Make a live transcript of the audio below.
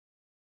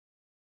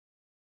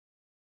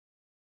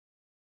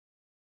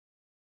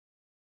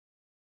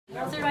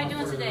How's everybody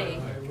doing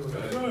today?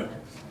 Good.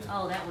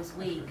 Oh, that was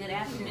weak. Good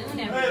afternoon,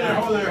 Hey everybody. there,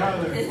 hello there,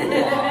 hello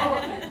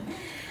there.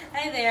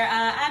 Hey there,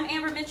 I'm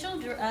Amber Mitchell,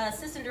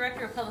 Assistant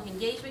Director of Public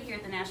Engagement here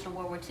at the National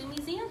World War II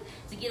Museum.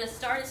 To get us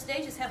started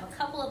today, just have a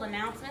couple of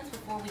announcements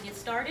before we get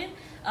started.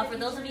 For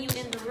those of you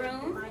in the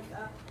room,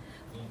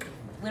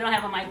 we don't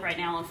have a mic right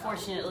now,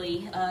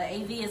 unfortunately.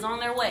 AV is on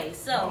their way,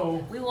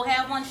 so we will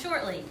have one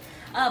shortly.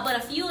 But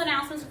a few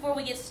announcements before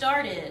we get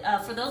started.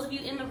 For those of you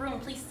in the room,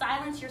 please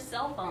silence your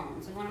cell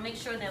phones. We want to make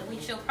sure that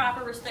we show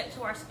proper respect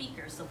to our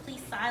speakers, so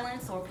please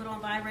silence or put on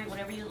vibrate,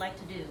 whatever you'd like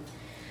to do.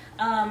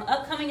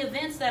 Upcoming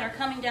events that are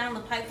coming down the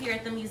pipe here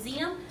at the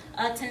museum.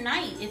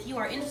 Tonight, if you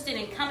are interested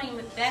in coming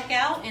back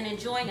out and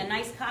enjoying a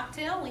nice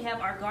cocktail, we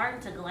have our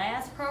Garden to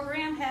Glass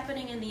program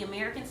happening in the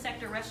American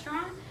Sector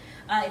Restaurant.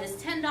 It is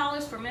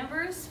 $10 for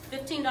members,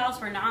 $15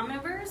 for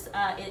non-members.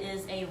 It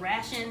is a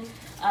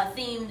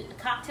ration-themed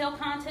cocktail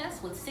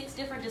contest with 6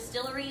 different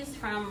distilleries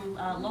from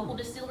local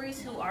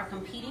distilleries who are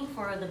competing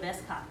for the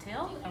best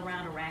cocktail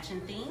around a ration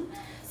theme.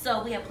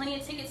 So we have plenty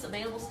of tickets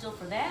available still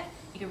for that.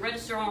 You can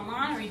register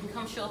online or you can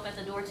come show up at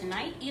the door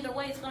tonight. Either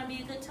way, it's going to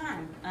be a good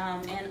time.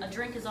 And a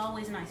drink is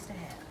always nice to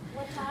have.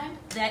 What time?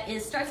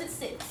 Starts at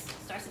 6.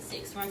 Starts at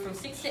 6. Run from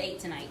 6 to 8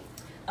 tonight.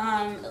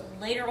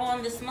 Later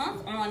on this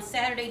month, on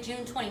Saturday,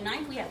 June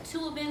 29th, we have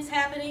 2 events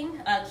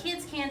happening.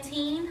 Kids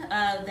Canteen,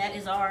 that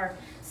is our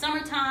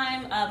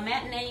summertime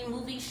matinee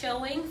movie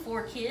showing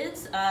for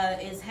kids,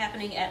 is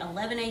happening at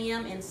 11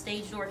 a.m. in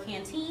Stage Door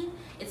Canteen.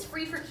 It's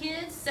free for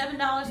kids,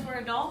 $7 for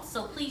adults,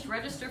 so please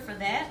register for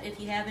that if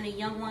you have any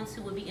young ones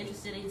who would be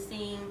interested in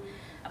seeing,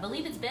 I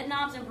believe it's Bed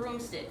Knobs and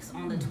Broomsticks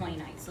on the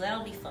 29th, so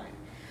that'll be fun.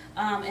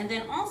 And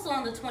then also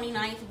on the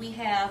 29th, we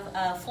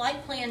have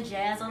Flight Plan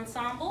Jazz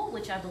Ensemble,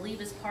 which I believe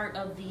is part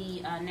of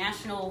the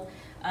National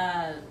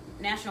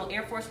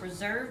Air Force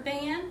Reserve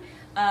Band.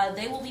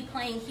 They will be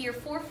playing here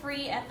for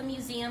free at the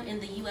museum in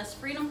the U.S.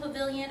 Freedom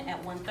Pavilion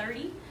at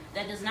 1:30.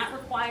 That does not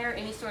require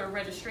any sort of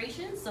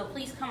registration, so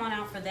please come on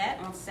out for that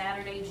on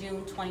Saturday,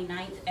 June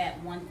 29th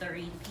at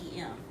 1:30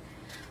 p.m.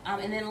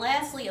 And then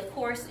lastly, of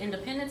course,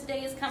 Independence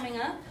Day is coming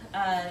up,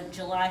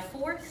 July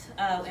 4th,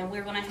 and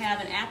we're going to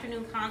have an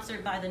afternoon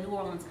concert by the New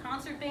Orleans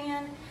Concert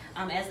Band.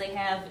 As they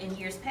have in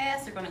years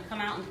past, they're going to come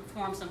out and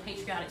perform some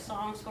patriotic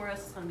songs for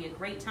us. It's going to be a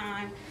great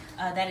time.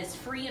 That is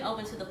free and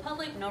open to the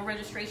public, no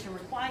registration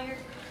required.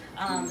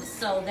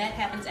 So that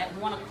happens at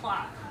 1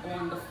 o'clock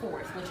on the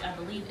 4th, which I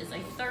believe is a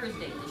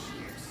Thursday this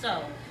year.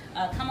 So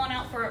come on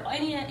out for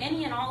any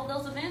and all of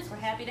those events. We're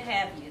happy to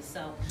have you.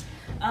 So.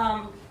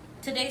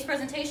 Today's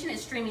presentation is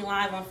streaming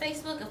live on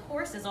Facebook, of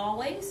course, as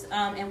always,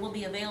 and will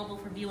be available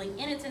for viewing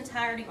in its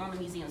entirety on the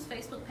museum's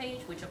Facebook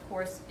page, which of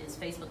course is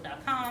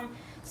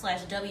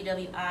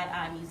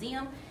facebook.com/WWII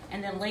Museum,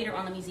 and then later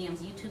on the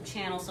museum's YouTube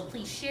channel. So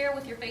please share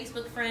with your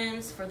Facebook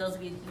friends. For those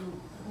of you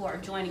who are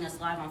joining us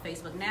live on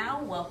Facebook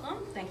now,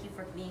 welcome. Thank you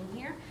for being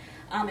here.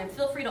 And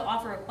feel free to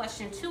offer a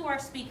question to our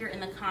speaker in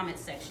the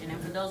comments section.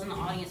 And for those in the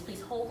audience, please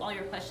hold all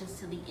your questions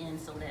to the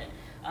end so that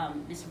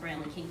Mr.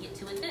 Branley can get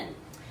to it then.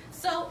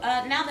 So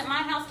now that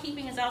my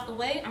housekeeping is out the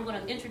way, I'm going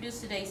to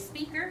introduce today's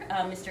speaker,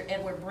 Mr.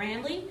 Edward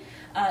Branley.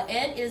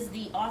 Ed is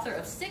the author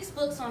of 6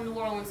 books on New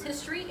Orleans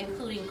history,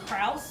 including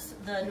Krause,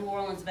 the New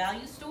Orleans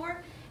Value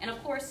Store. And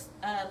of course,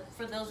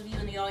 for those of you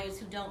in the audience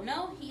who don't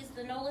know, he's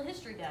the NOLA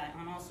history guy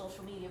on all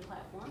social media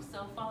platforms.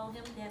 So follow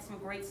him. He has some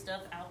great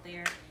stuff out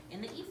there in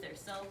the ether.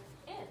 So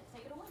Ed,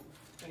 take it away.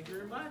 Thank you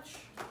very much.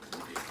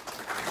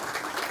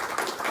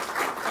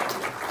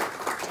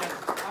 And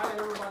hi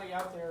everybody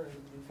out there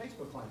in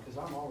Facebook land, because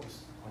I'm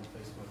always on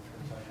Facebook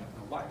because I have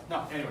no life.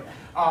 No, anyway.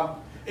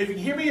 If you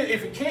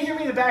can't hear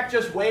me in the back,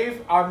 just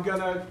wave. I'm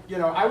gonna,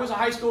 I was a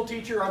high school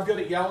teacher. I'm good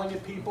at yelling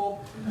at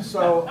people,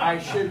 so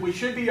we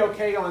should be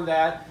okay on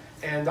that.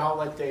 And I'll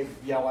let Dave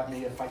yell at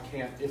me if I'm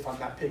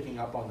not picking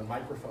up on the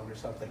microphone or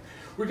something.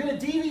 We're gonna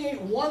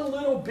deviate one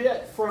little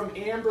bit from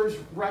Amber's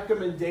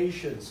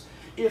recommendations.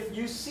 If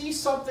you see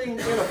something in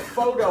a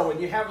photo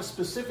and you have a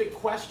specific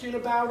question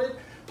about it,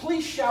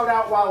 please shout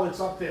out while it's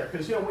up there,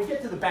 because when we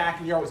get to the back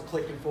and you're always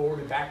clicking forward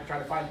and back and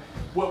trying to find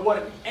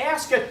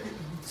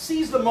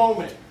seize the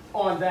moment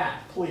on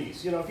that,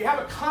 please. If you have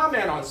a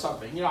comment on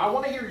something, I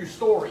want to hear your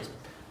stories.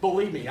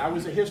 Believe me, I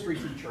was a history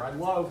teacher. I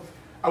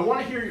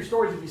want to hear your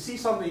stories. If you see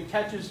something that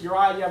catches your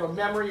eye, you have a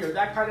memory or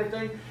that kind of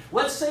thing,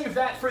 let's save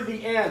that for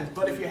the end.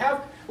 But if you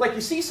have,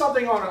 you see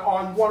something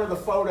on one of the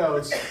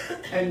photos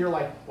and you're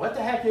like, what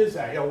the heck is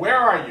that? Where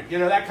are you?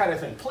 That kind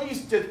of thing.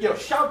 Please,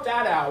 shout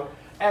that out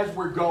as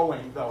we're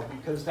going, though,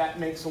 because that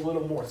makes a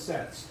little more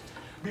sense.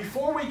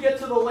 Before we get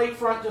to the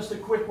lakefront, just a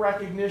quick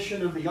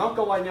recognition of the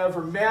uncle I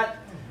never met,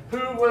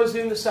 who was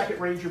in the 2nd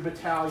Ranger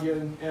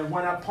Battalion and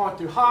went up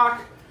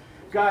Pontchartrain,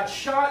 got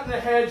shot in the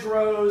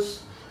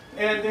hedgerows,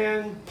 and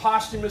then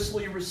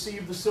posthumously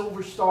received the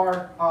Silver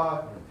Star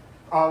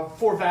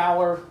for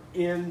valor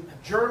in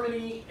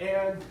Germany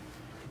and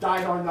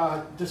died on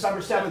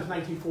December 7th,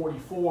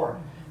 1944.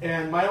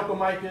 And my Uncle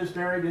Mike is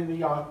buried in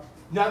the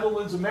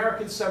Netherlands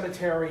American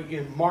Cemetery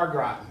in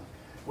Margraten,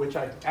 which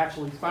I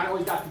actually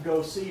finally got to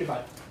go see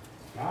about,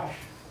 gosh,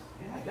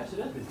 Yeah, I guess it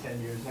has been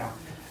 10 years now.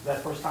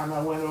 That first time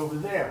I went over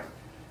there.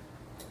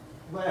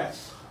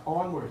 Let's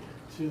onward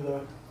to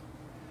the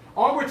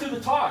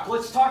talk.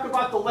 Let's talk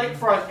about the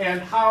lakefront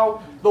and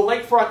how the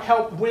lakefront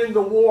helped win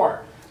the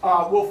war.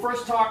 We'll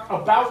first talk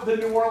about the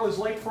New Orleans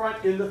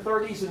lakefront in the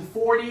 30s and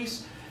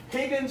 40s.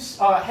 Higgins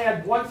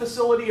had one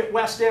facility at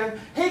West End.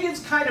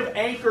 Higgins kind of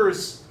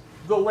anchors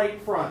the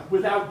lakefront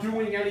without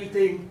doing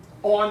anything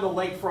on the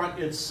lakefront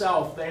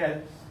itself. They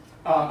had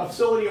a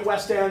facility at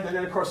West End, and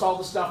then of course all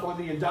the stuff on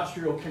the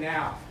industrial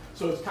canal.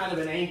 So it's kind of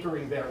an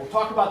anchoring there. We'll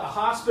talk about the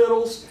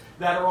hospitals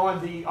that are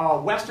on the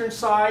western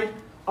side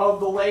of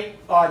the lake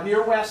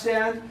near West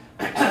End.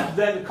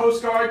 Then the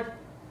Coast Guard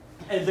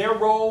and their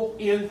role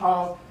in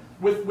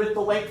with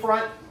the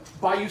lakefront,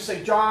 Bayou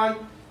St.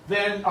 John.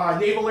 Then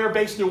Naval Air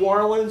Base New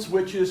Orleans,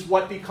 which is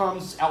what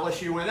becomes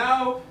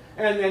LSUNO,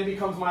 and then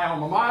becomes my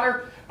alma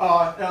mater.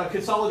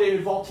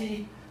 Consolidated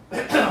Vultee,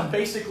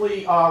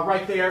 basically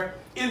right there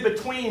in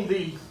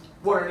between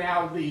what are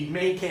now the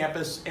main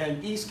campus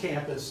and east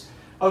campus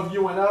of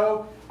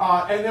UNO.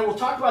 And then we'll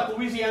talk about the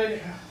Louisiana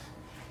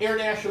Air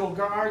National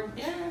Guard.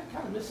 Yeah,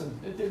 kind of missing.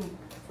 It didn't.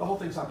 The whole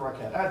thing's not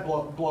broadcast. I had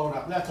blown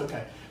up. That's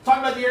okay. Talk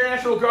about the Air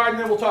National Guard, and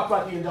then we'll talk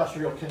about the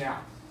Industrial Canal.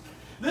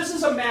 This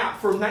is a map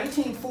from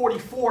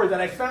 1944 that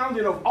I found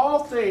in, of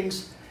all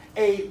things,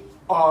 a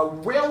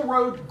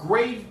railroad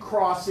grade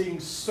crossing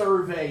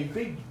survey,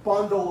 big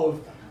bundle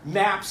of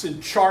maps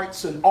and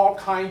charts and all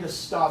kind of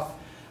stuff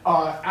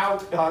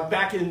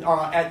back in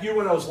at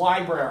UNO's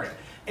library.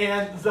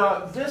 And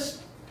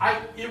to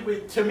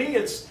me,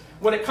 it's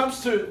when it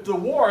comes to the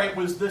war, it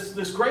was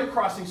this grade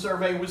crossing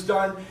survey was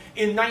done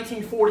in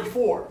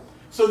 1944.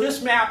 So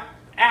this map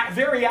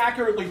very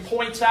accurately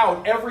points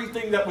out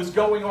everything that was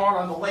going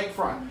on the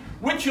lakefront,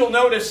 which you'll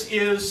notice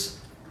is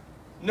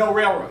no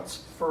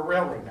railroads for a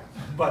railroad map.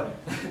 But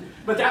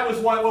that was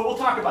one. Well, we'll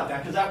talk about that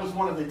because that was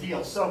one of the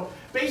deals. So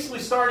basically,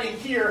 starting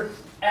here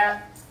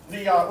at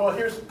the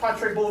here's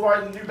Pontchartrain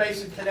Boulevard and the New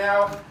Basin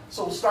Canal.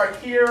 So we'll start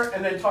here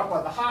and then talk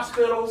about the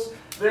hospitals.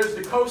 There's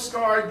the Coast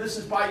Guard. This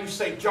is Bayou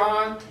St.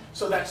 John.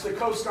 So that's the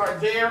Coast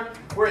Guard there.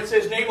 Where it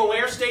says Naval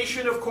Air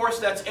Station, of course,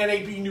 that's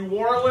NAB New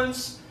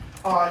Orleans.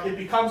 It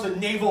becomes a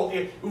naval.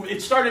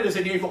 It started as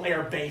a naval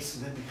air base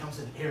and then becomes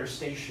an air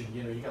station.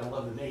 You know, you gotta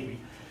love the Navy.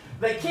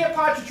 The Camp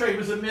Pontchartrain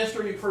was a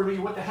mystery for me,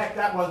 what the heck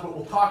that was, but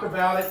we'll talk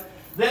about it.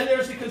 Then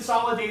there's the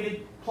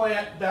Consolidated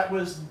plant that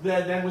was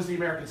then was the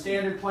American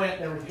Standard plant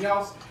and everything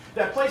else.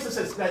 That place that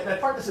says that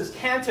part that says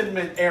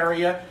cantonment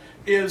area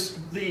is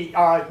the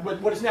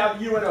what is now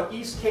the UNO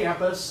East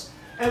Campus,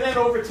 and then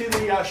over to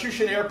the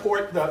Shushan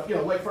Airport, the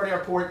Lakefront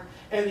Airport,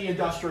 and the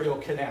Industrial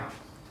Canal.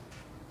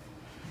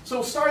 So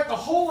we'll start the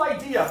whole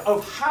idea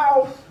of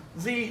how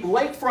the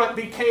lakefront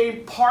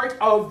became part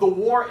of the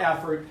war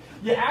effort.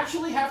 You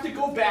actually have to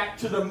go back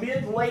to the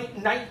mid-late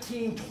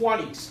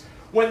 1920s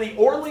when the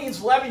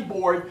Orleans Levee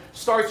Board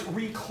starts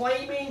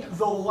reclaiming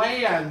the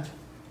land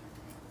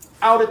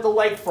out at the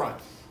lakefront.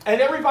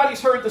 And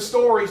everybody's heard the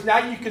stories.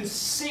 Now you can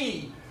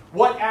see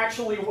what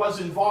actually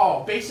was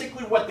involved.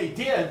 Basically what they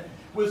did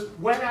was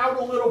went out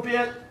a little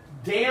bit,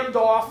 dammed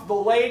off the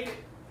lake,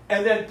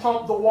 and then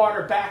pumped the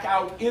water back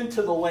out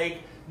into the lake,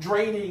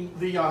 draining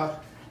the land.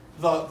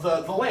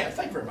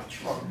 Thank you very much.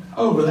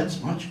 Oh, well,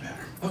 that's much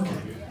better. Okay.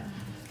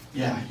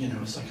 Yeah,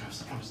 it's like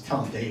I was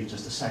telling Dave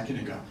just a second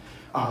ago.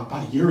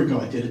 About a year ago,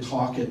 I did a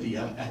talk at the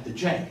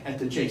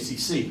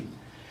JCC,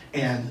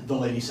 and the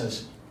lady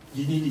says,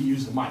 "You need to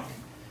use the mic."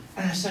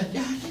 And I said,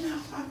 "Yeah,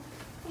 I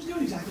was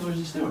doing exactly what I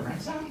was just doing,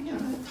 right?" So,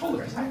 I told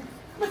her, I'm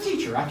a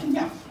teacher, I can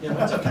yell.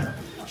 It's okay.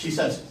 She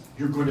says,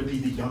 "You're going to be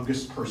the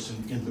youngest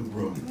person in the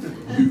room.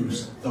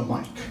 Use the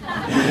mic."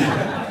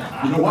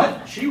 You know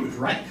what? She was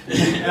right.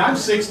 And I'm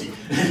 60.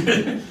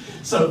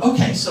 So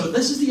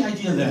this is the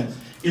idea then,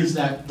 is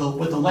that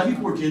what the levee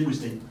board did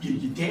was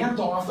you dammed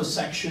off a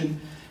section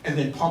and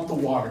then pumped the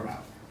water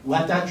out.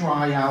 Let that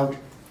dry out,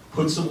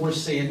 put some more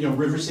sand,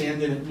 river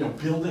sand in it,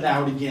 build it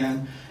out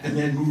again, and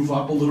then move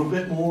up a little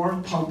bit more,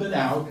 pump it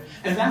out.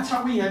 And that's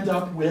how we end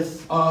up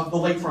with the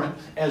lakefront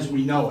as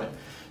we know it.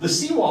 The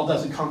seawall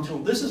doesn't come till,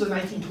 this is a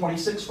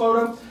 1926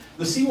 photo.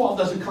 The seawall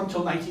doesn't come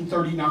till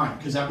 1939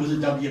 because that was a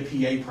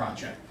WPA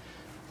project.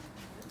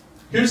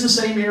 Here's the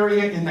same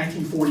area in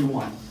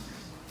 1941.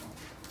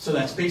 So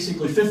that's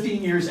basically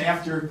 15 years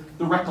after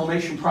the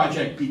reclamation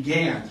project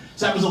began.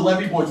 So that was a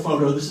levee board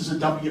photo. This is a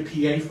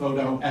WPA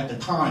photo at the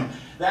time.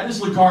 That is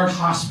LaGarde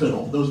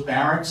Hospital, those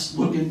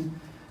barracks-looking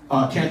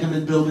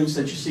cantonment buildings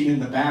that you see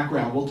in the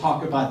background. We'll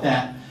talk about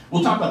that.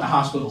 We'll talk about the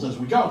hospitals as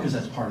we go because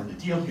that's part of the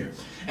deal here.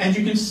 And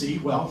you can see,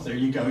 well, there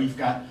you go. You've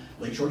got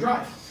Lakeshore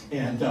Drive.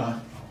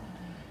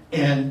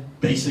 And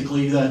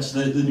basically that's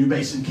the New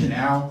Basin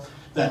Canal.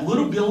 That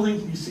little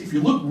building, you see, if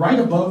you look right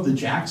above the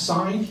Jack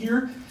sign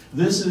here,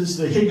 this is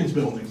the Higgins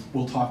building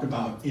we'll talk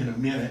about in a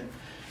minute.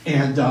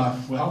 And,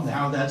 well,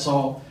 now that's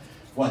all,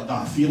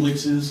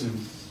 Felix's and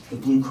the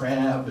Blue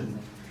Crab and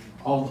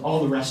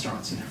all the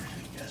restaurants and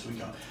everything as we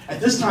go. At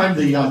this time,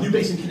 the New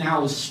Basin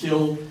Canal is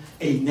still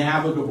a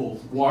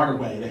navigable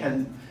waterway. They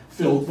hadn't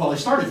filled, well, they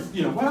started,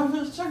 you know, well,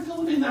 they started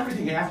filling in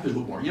everything after the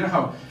war. You know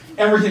how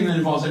everything that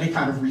involves any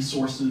kind of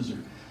resources or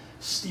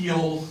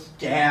steel,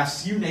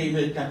 gas, you name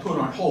it, got put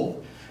on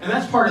hold. And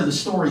that's part of the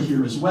story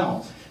here as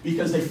well,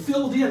 because they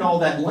filled in all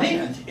that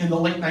land in the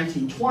late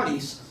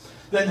 1920s.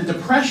 Then the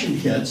Depression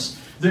hits.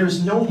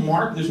 There's no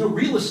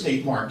real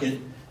estate market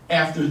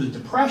after the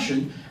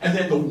Depression, and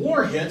then the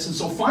war hits, and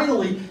so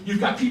finally you've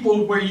got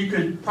people where you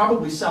could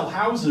probably sell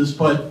houses,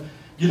 but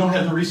you don't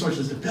have the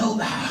resources to build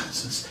the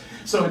houses.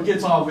 So it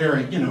gets all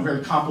very, you know,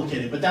 very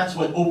complicated, but that's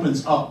what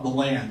opens up the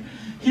land.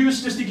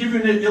 Here's just to give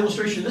you an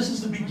illustration. This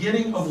is the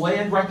beginning of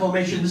land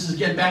reclamation. This is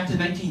getting back to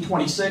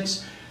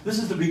 1926. This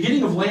is the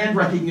beginning of land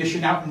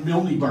recognition out in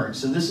Milneburg.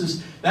 So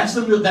that's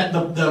the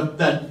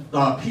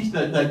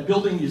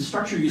building, the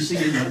structure you see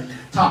in the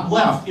top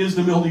left is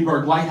the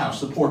Milneburg Lighthouse,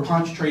 the Port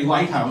Pontchartrain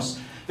Lighthouse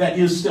that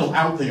is still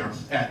out there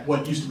at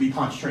what used to be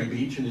Pontchartrain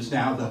Beach and is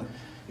now the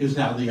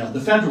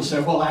federal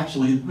center. Well,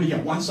 actually, yeah,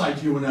 one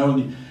side's UNO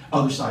and the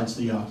other side's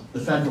the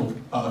federal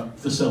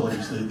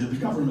facilities, the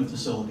government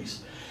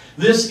facilities.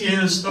 This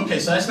is, okay,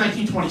 so that's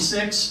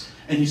 1926,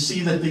 and you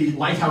see that the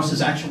lighthouse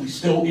is actually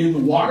still in the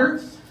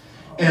water.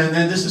 And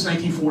then this is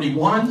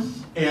 1941,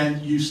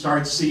 and you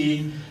start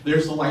seeing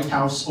there's the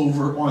lighthouse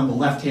over on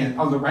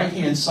the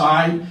right-hand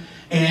side,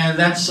 and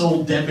that's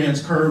old Dead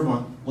Man's Curve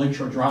on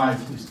Lakeshore Drive.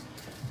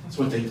 That's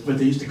what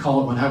they used to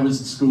call it when I was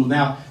in school.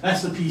 Now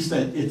that's the piece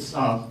that it's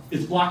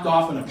blocked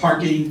off in a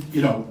parking,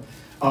 you know,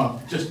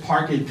 just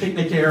parking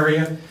picnic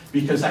area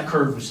because that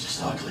curve was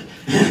just ugly.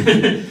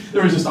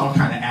 There was just all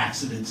kind of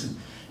accidents and,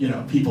 you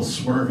know, people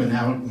swerving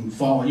out and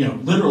falling, you know,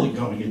 literally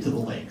going into the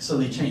lake. So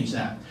they changed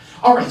that.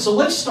 All right, so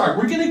let's start.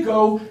 We're going to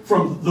go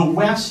from the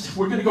west.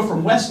 We're going to go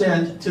from West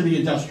End to the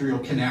Industrial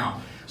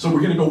Canal. So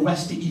we're going to go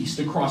west to east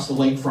across the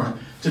lakefront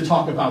to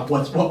talk about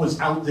what was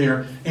out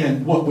there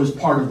and what was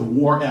part of the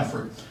war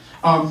effort.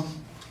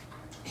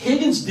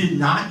 Higgins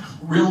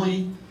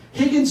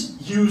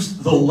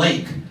used the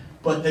lake,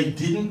 but they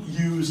didn't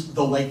use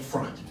the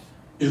lakefront,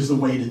 is the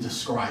way to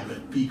describe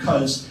it.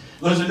 Because,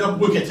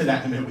 we'll get to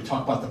that in a minute, we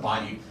talk about the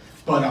bayou.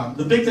 But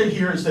the big thing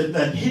here is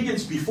that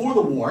Higgins, before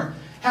the war,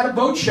 had a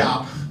boat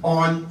shop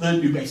on the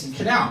New Basin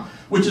Canal,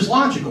 which is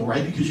logical,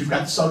 right? Because you've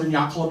got the Southern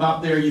Yacht Club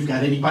out there, you've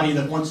got anybody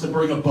that wants to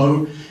bring a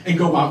boat and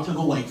go out to the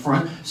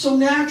lakefront. So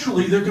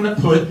naturally, they're going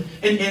to put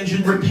an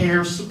engine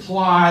repair,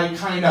 supply,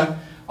 kind of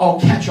all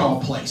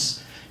catch-all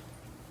place.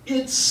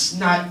 It's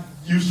not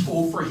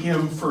useful for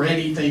him for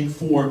anything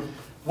for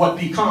what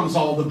becomes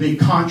all the big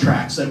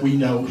contracts that we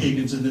know,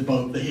 Higgins and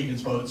the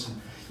Higgins boats, and,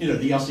 you know,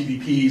 the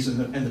LCVPs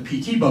and the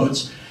PT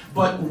boats.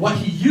 But what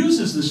he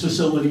uses this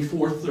facility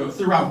for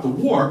throughout the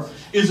war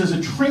is as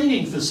a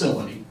training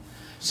facility.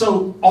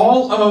 So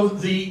all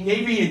of the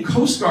Navy and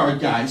Coast Guard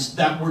guys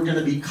that were going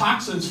to be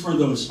coxswains for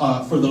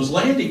those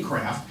landing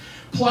craft,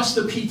 plus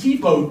the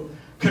PT boat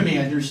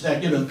commanders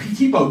that, you know, the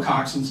PT boat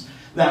coxswains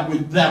that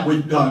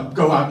would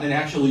go out and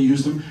actually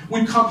use them,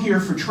 would come here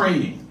for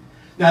training.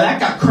 Now that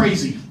got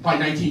crazy by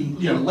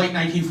late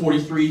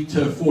 1943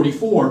 to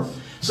 44.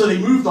 So they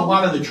moved a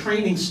lot of the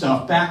training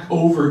stuff back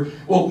over,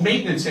 well,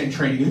 maintenance and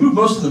training. They moved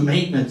most of the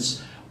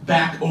maintenance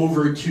back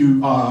over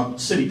to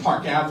City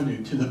Park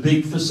Avenue, to the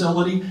big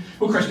facility.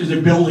 Well, of course, because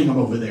they're building them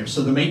over there.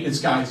 So the maintenance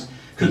guys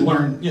could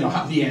learn, you know,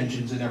 how the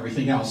engines and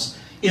everything else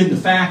in the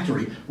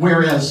factory.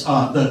 Whereas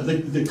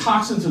the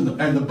coxswains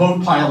and the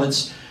boat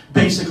pilots,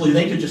 basically,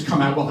 they could just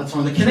come out, well, it's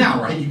on the canal,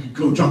 right? You could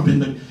go jump in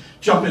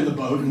the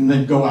boat and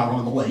then go out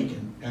on the lake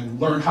and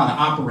learn how to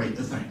operate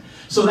the thing.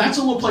 So that's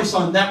a little place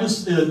that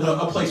was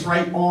a place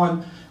right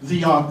on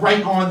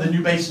the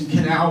New Basin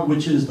Canal,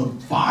 which is the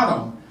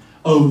bottom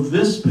of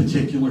this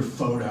particular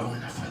photo.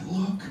 And if I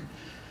look,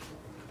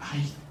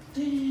 I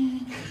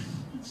think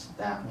it's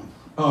that one.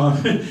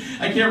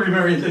 I can't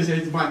remember.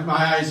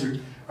 My eyes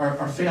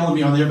are failing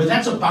me on there, but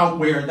that's about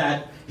where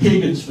that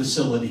Higgins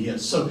facility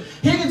is. So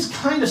Higgins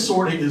kind of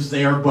sort of is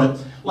there,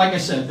 but like I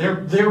said,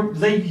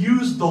 they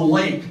used the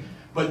lake,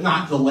 but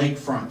not the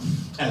lakefront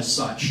as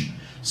such.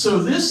 So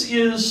this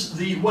is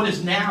what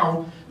is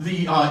now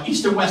the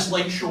east and west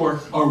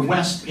lakeshore, or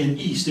west and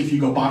east if you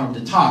go bottom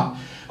to top,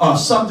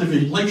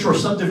 lakeshore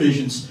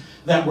subdivisions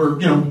that were,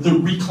 you know, the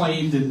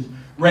reclaimed and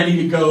ready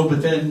to go,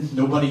 but then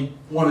nobody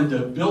wanted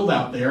to build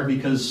out there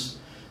because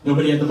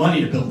nobody had the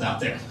money to build out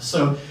there.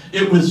 So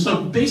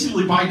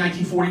basically by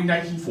 1940,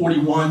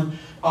 1941,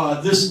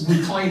 this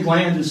reclaimed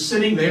land is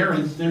sitting there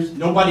and there's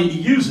nobody to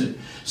use it.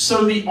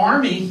 So the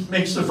Army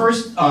makes the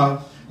first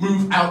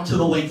move out to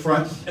the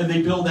lakefront, and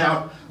they build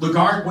out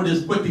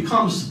what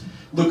becomes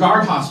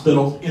Lagarde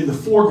Hospital in the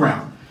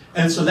foreground.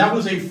 And so that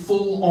was a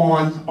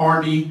full-on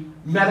Army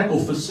medical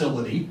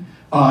facility.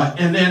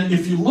 And then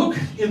if you look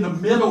in the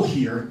middle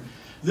here,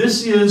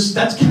 that's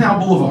Canal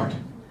Boulevard.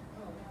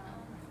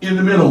 In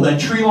the middle, that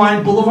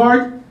tree-lined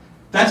boulevard,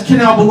 that's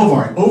Canal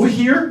Boulevard. Over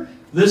here,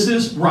 this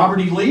is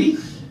Robert E. Lee.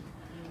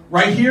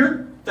 Right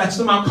here, that's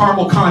the Mount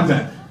Carmel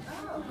Convent.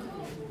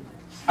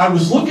 I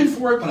was looking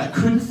for it, but I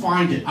couldn't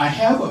find it. I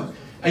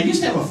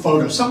used to have a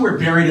photo, somewhere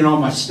buried in all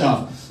my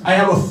stuff. I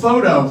have a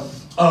photo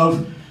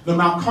of the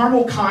Mount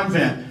Carmel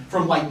Convent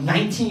from like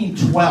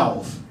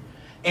 1912.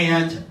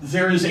 And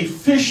there is a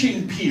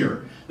fishing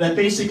pier that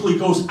basically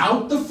goes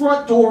out the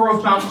front door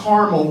of Mount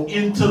Carmel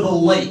into the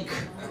lake.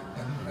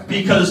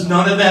 Because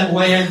none of that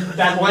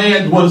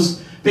land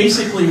was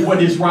basically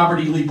what is Robert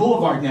E. Lee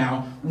Boulevard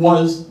now,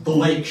 was the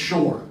lake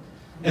shore.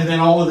 And then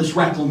all of this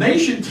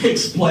reclamation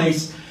takes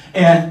place,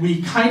 and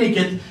we kind of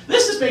get,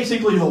 this is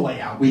basically the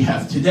layout we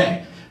have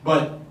today,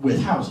 but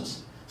with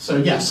houses. So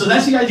yeah, so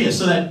that's the idea.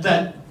 So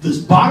that this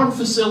bottom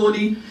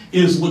facility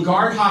is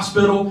Lagarde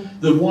Hospital.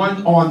 The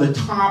one on the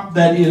top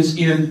that is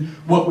in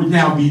what would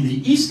now be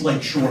the East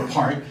Lake Shore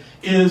part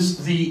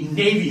is the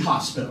Navy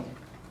Hospital.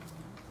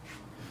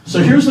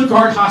 So here's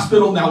Lagarde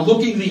Hospital now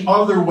looking the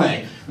other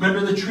way.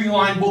 Remember the tree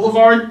line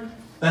boulevard?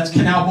 That's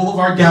Canal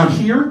Boulevard down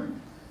here.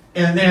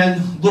 And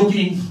then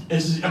looking,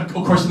 is of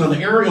course another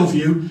aerial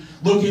view,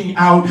 looking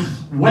out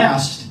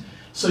west,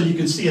 so you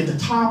can see at the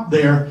top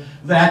there,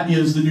 that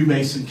is the New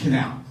Basin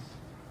Canal.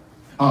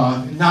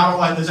 Not a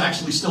lot, there's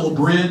actually still a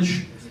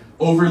bridge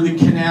over the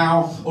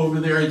canal over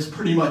there. It's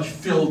pretty much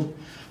filled,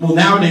 well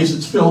nowadays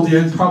it's filled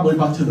in probably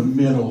about to the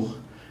middle,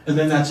 and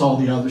then that's all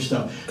the other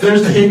stuff.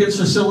 There's the Higgins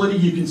facility,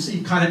 you can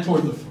see kind of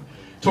toward the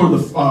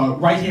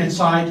right-hand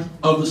side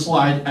of the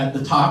slide at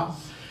the top.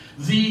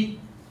 The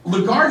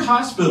Lagarde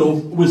Hospital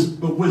was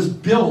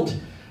built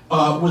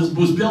out in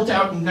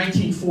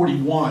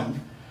 1941.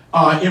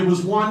 It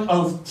was one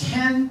of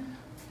 10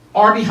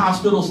 Army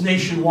hospitals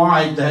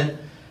nationwide that,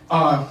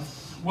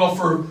 well,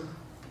 for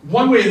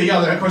one way or the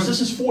other, of course,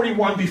 this is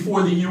 41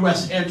 before the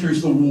U.S.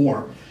 enters the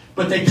war,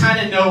 but they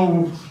kind of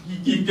know,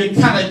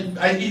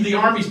 the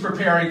Army's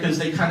preparing because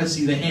they kind of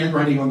see the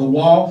handwriting on the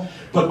wall,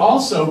 but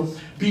also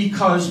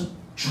because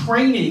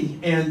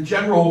training and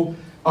general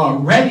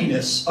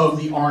readiness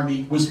of the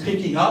Army was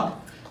picking up.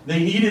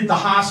 They needed the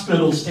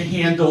hospitals to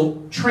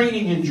handle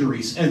training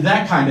injuries and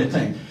that kind of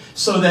thing.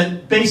 So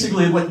that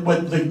basically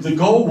what the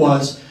goal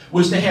was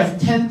to have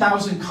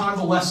 10,000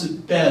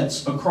 convalescent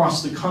beds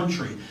across the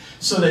country.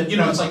 So that, you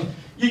know, it's like,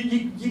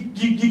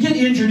 you get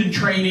injured in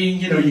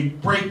training, you know, you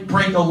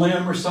break a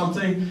limb or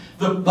something,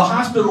 the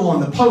hospital on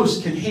the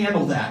post can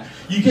handle that.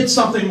 You get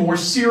something more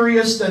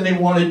serious, then they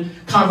wanted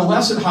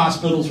convalescent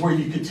hospitals where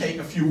you could take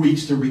a few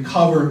weeks to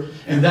recover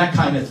and that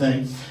kind of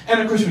thing. And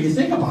of course, when you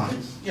think about it,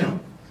 you know,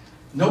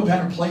 no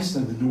better place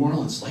than the New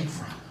Orleans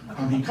Lakefront.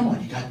 I mean, come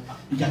on, you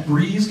got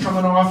breeze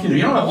coming off, you know,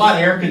 you don't have a lot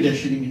of air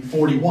conditioning in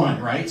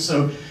 41, right?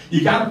 So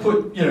you got to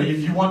put, you know, if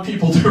you want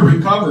people to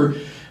recover,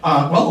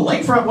 well, the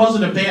Lakefront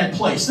wasn't a bad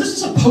place. This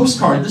is a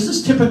postcard. This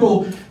is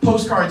typical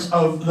postcards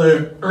of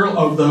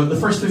the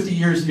first 50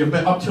 years, you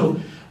know,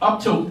 up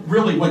till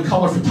really when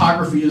color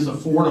photography is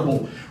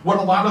affordable. What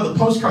a lot of the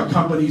postcard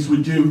companies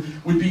would do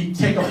would be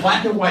take a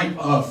black and white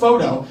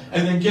photo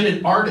and then get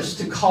an artist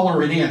to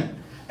color it in.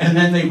 And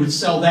then they would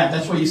sell that.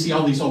 That's why you see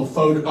all these old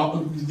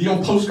the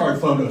old postcard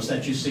photos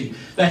that you see.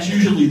 That's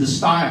usually the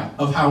style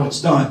of how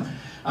it's done.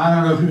 I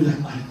don't know who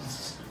I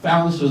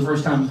found this for the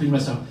first time. I'm thinking to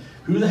myself,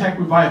 who the heck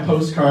would buy a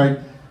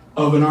postcard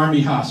of an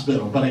Army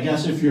hospital? But I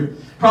guess if you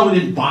probably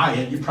didn't buy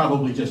it, you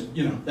probably just,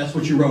 you know, that's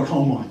what you wrote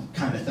home on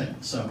kind of thing.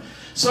 So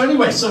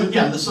anyway, so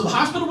yeah, so the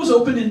hospital was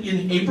opened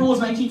in April of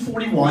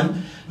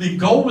 1941. The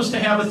goal was to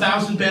have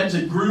 1,000 beds.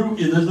 It grew,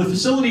 the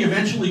facility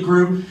eventually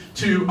grew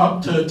to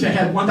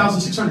have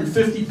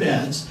 1,650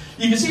 beds.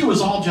 You can see it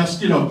was all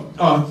just, you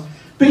know,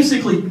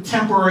 basically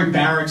temporary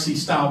barracksy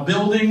style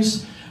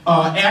buildings.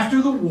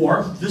 After the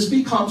war, this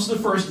becomes the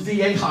first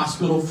VA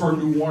hospital for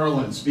New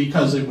Orleans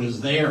because it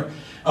was there.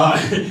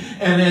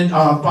 And then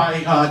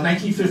by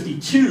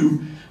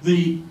 1952,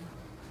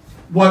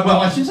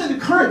 I should say the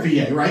current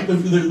VA, right?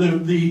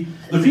 The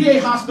VA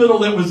hospital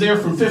that was there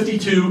from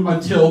 52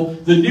 until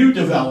the new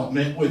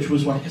development, which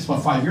was, I guess,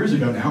 about 5 years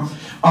ago now,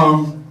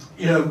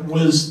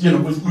 was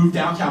moved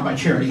downtown by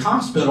Charity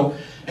Hospital,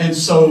 and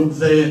so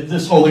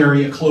this whole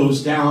area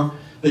closed down.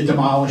 They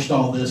demolished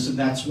all this, and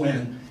that's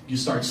when you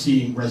start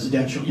seeing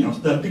residential, you know,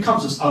 that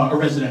becomes a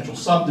residential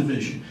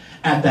subdivision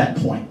at that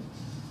point.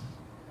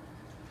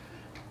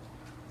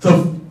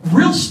 The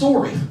real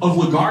story of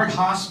Lagarde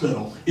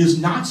Hospital is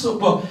not so,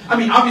 well, I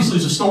mean, obviously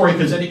it's a story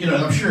because, you know,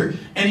 I'm sure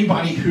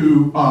anybody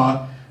who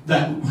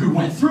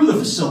went through the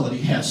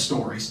facility has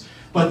stories.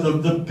 But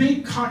the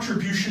big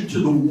contribution to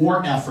the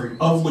war effort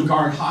of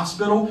Lagarde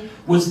Hospital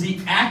was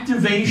the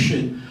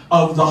activation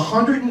of the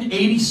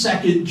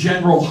 182nd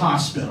General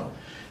Hospital.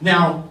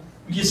 Now,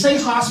 you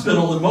say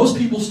hospital and most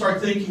people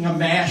start thinking a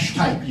MASH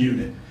type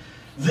unit.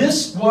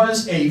 This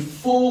was a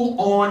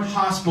full-on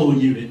hospital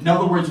unit. In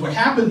other words, what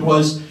happened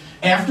was,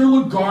 after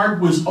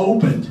Lagarde was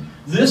opened,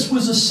 this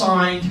was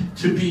assigned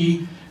to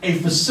be a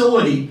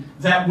facility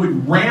that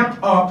would ramp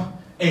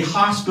up a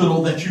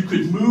hospital that you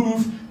could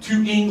move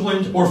to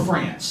England or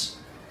France.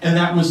 And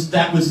that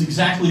was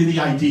exactly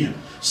the idea.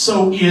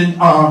 So in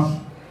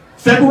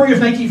February of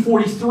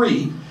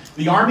 1943,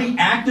 the Army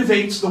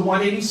activates the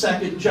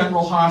 182nd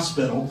General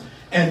Hospital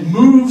and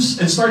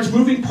starts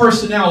moving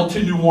personnel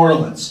to New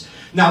Orleans.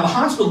 Now the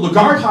hospital,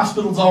 Lagarde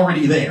Hospital, is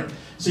already there.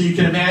 So you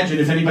can imagine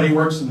if anybody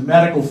works in the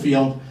medical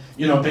field,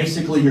 you know,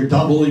 basically you're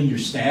doubling your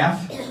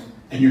staff.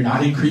 and you're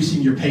not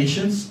increasing your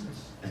patients,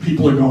 and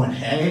people are going,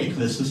 hey,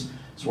 this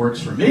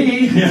works for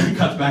me, it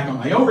cuts back on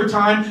my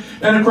overtime.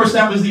 And of course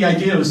that was the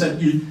idea, was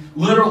that you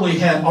literally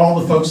had all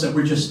the folks that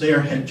were just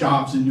there had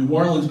jobs in New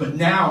Orleans, but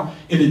now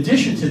in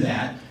addition to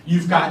that,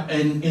 you've got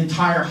an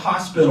entire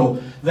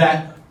hospital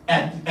that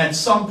at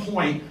some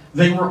point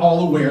they were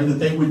all aware that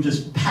they would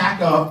just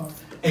pack up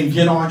and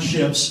get on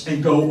ships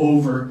and go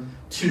over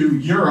to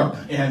Europe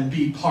and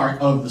be part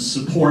of the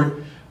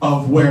support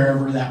of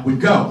wherever that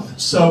would go.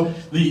 So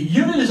the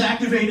unit is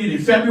activated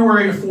in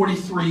February of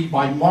 '43.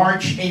 By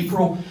March,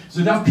 April, there's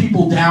enough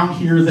people down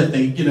here that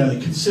they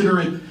consider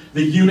it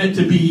the unit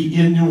to be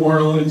in New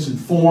Orleans and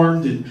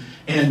formed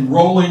and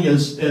rolling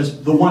as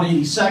the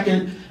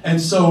 182nd. And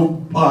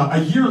so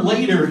a year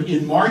later,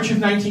 in March of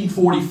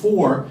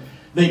 1944,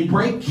 they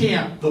break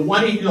camp. The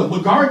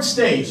Lagarde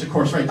stays, of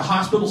course, right? The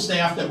hospital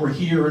staff that were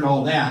here and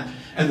all that,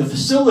 and the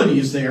facility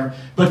is there.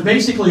 But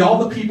basically,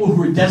 all the people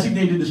who are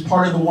designated as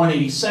part of the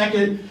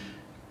 182nd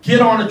get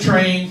on a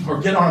train or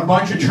get on a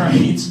bunch of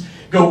trains,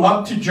 go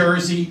up to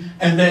Jersey,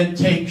 and then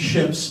take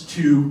ships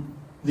to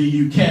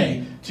the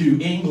UK,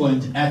 to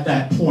England at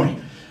that point.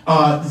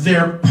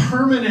 Their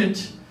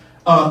permanent,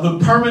 the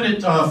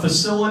permanent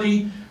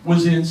facility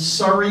was in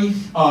Surrey,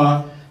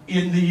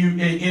 in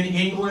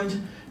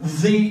England.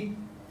 The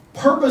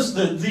purpose,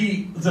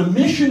 the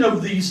mission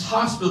of these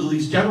hospitals,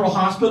 these general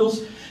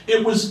hospitals,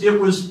 it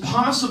was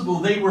possible,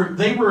 they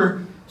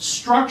were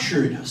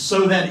structured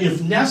so that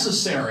if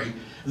necessary,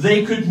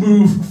 they could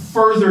move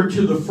further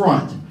to the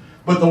front.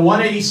 But the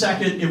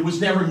 182nd, it was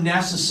never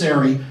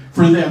necessary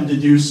for them to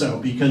do so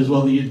because,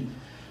 well, the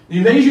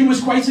invasion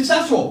was quite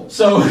successful.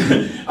 So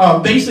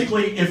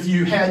basically, if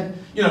you had,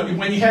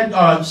 when you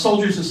had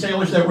soldiers and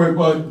sailors that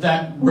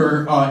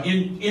were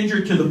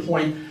injured to the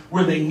point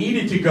where they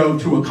needed to go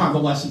to a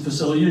convalescent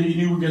facility,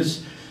 you knew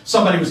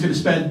somebody was going to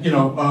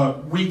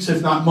spend, weeks,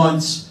 if not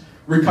months,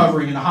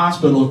 recovering in a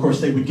hospital. Of course,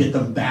 they would get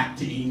them back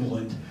to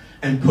England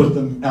and put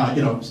them,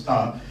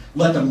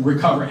 let them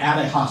recover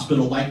at a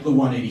hospital like the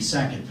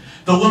 182nd.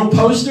 The little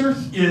poster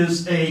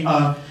is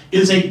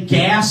a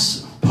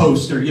gas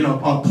poster,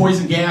 a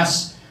poison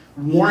gas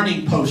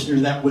warning poster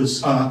that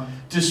was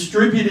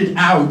distributed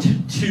out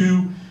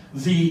to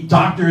the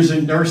doctors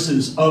and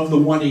nurses of the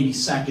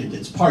 182nd.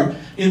 It's part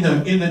in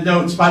the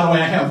notes. By the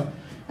way, I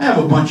have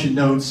a bunch of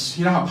notes.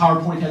 You know how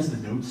PowerPoint has the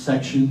notes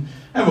section?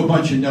 I have a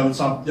bunch of notes.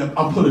 I'll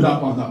put it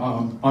up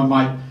on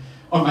my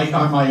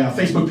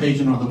Facebook page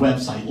and on the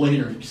website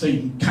later, so you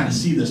can kind of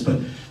see this.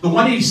 But the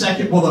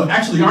 182nd, well,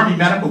 actually the Army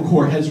Medical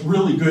Corps has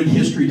really good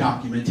history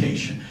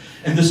documentation.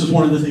 And this is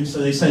one of the things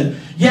that they said,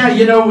 yeah,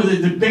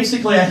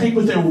 basically I think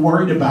what they were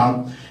worried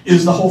about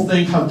is the whole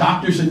thing, how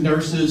doctors and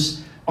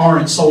nurses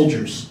aren't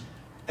soldiers.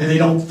 And they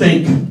don't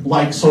think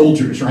like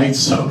soldiers, right?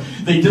 So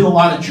they did a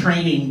lot of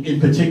training, in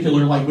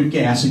particular, like with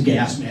gas and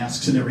gas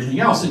masks and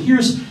everything else. And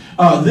here's,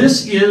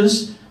 this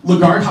is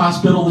Lagarde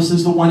Hospital. This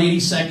is the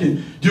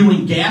 182nd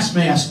doing gas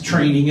mask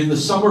training in the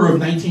summer of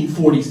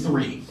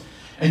 1943.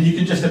 And you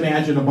can just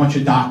imagine a bunch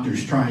of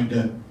doctors trying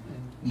to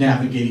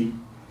navigate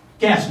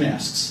gas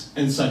masks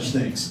and such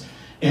things.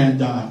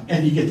 And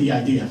you get the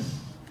idea.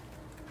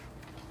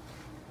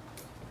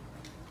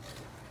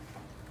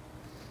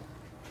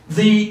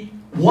 The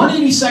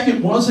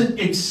 182nd wasn't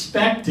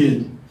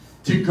expected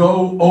to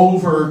go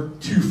over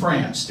to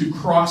France, to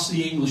cross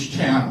the English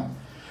Channel.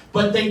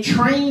 But they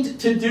trained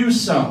to do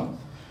so.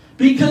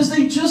 Because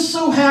they just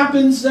so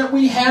happens that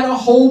we had a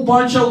whole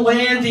bunch of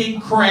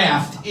landing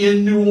craft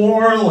in New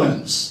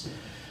Orleans.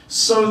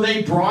 So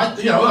they brought,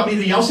 the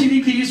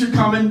LCDPs are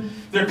coming,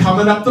 they're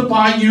coming up the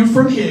bayou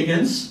from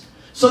Higgins.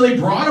 So they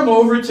brought them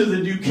over to the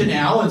new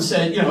canal and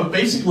said,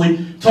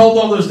 basically told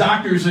all those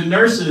doctors and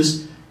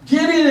nurses,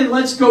 get in and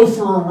let's go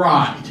for a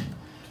ride.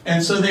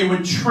 And so they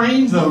would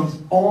train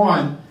them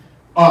on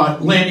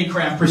landing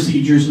craft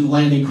procedures and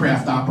landing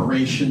craft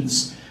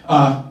operations.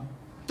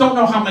 Don't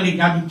know how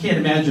many, I can't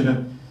imagine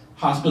a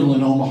hospital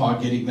in Omaha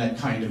getting that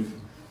kind of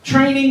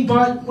training,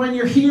 but when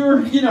you're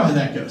here, you know how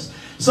that goes.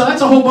 So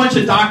that's a whole bunch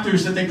of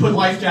doctors that they put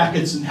life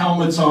jackets and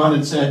helmets on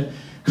and said,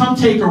 come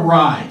take a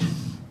ride.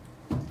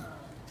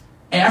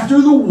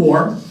 After the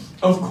war,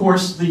 of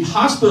course, the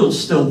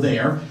hospital's still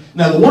there.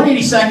 Now the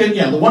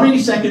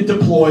 182nd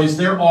deploys,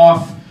 they're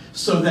off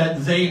so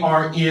that they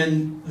are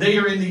in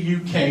the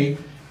UK.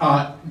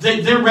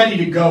 They're ready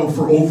to go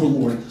for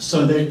Overlord,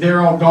 so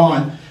they're all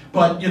gone.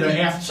 But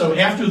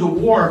after the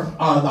war,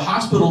 the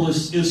hospital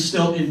is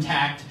still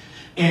intact,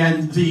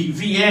 and the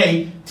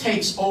VA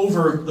takes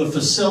over the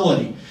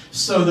facility.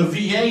 So the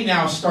VA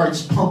now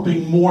starts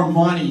pumping more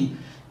money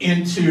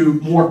into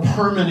more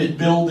permanent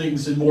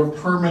buildings and more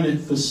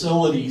permanent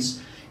facilities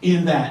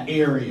in that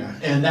area.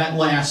 And that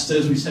lasts,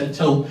 as we said,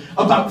 till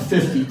about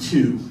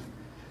 52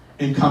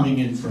 and coming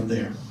in from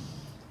there.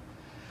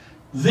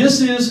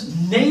 This is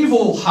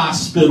Naval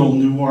Hospital,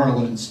 New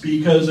Orleans,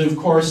 because, of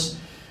course,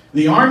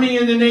 the Army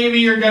and the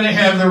Navy are going to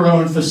have their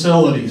own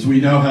facilities.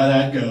 We know how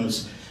that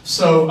goes.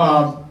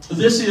 So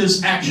this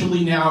is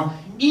actually now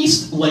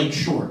East Lake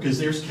Shore, because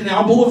there's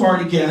Canal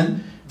Boulevard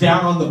again,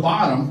 down on the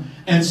bottom.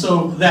 And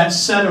so that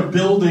set of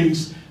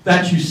buildings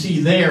that you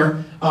see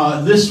there,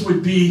 this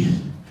would be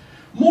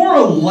more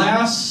or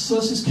less,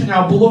 this is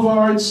Canal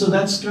Boulevard, so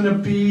that's going to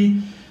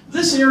be,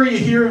 this area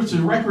here is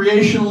a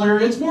recreational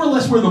area. It's more or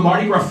less where the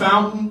Mardi Gras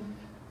Fountain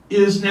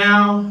is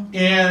now.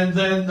 And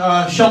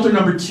then shelter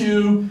number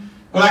 2,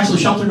 well actually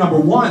shelter number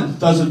 1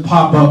 doesn't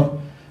pop up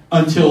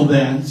until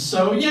then.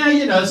 So yeah,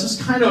 you know, this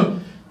is kind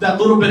of that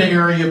little bit of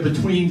area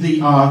between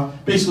the,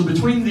 basically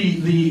between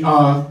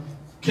the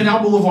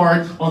Canal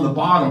Boulevard on the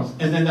bottom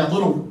and then that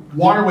little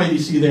waterway you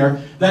see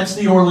there, that's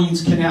the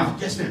Orleans Canal.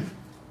 Yes, ma'am?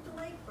 The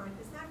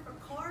lakefront, is that for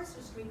cars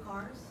or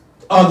streetcars?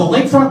 The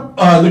lakefront,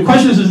 the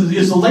question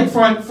is the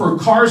lakefront for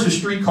cars or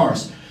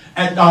streetcars?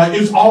 It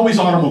was always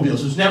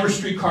automobiles. There's never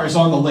streetcars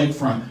on the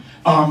lakefront.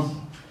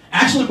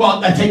 Actually,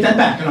 well, I take that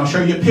back, and I'll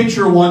show you a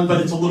picture of one,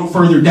 but it's a little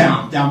further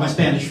down by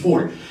Spanish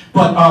Fort.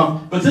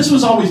 But this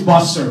was always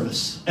bus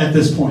service at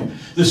this point.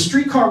 The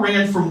streetcar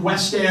ran from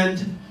West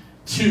End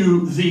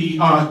to the,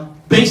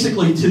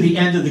 basically to the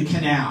end of the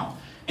canal.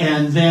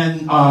 And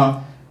then,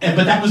 but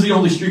that was the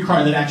only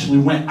streetcar that actually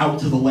went out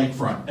to the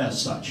lakefront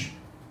as such.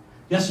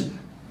 Yes, sir?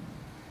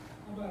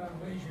 How about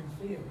Elysian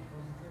Field?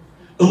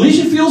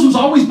 Elysian Fields was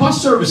always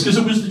bus service because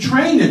it was the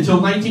train until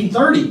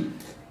 1930.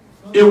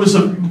 It was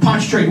a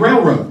Pontchartrain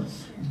Railroad.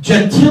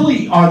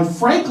 Gentilly on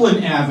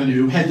Franklin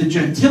Avenue had the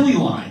Gentilly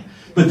line,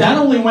 but that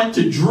only went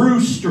to Drew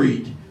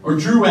Street or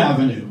Drew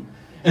Avenue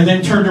and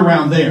then turned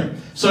around there.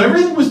 So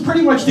everything was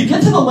pretty much, to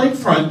get to the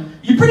lakefront,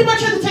 you pretty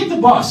much had to take the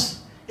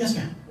bus. Yes,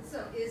 ma'am?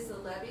 So is the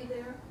levee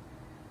there?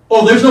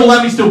 Oh, there's no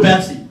levees till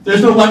Betsy.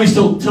 There's no levees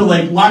till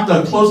they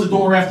close the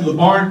door after the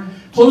barn.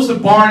 Close the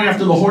barn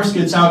after the horse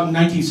gets out in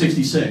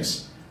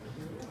 1966.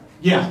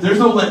 Yeah, there's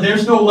no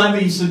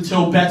levees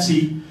until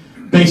Betsy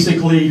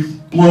basically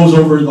blows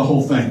over the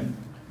whole thing.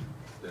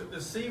 The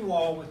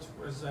seawall, which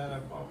was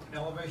at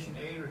elevation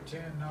 8 or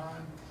 10, 9,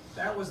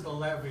 that was the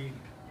levee.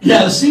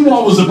 Yeah, the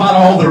seawall was about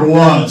all there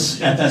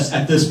was at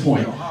this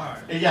point. Real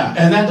high. Yeah,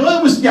 and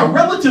that was, yeah,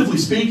 relatively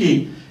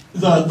speaking,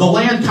 the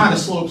land kind of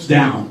slopes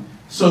down,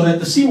 so that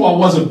the seawall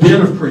was a bit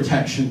of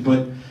protection,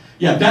 but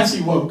yeah,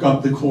 Betsy woke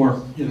up the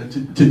Corps, you know, to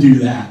do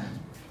that.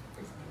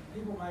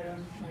 People might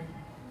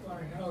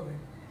want to know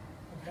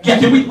that. Yeah,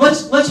 can we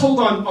let's hold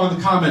on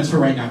the comments for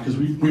right now because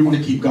we want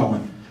to keep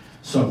going.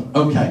 So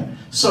okay,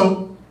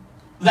 so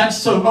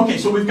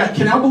we've got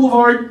Canal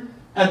Boulevard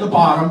at the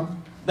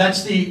bottom.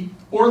 That's the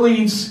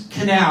Orleans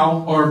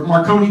Canal or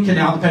Marconi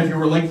Canal, depending if you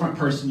were a lakefront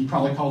person, you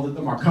probably called it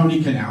the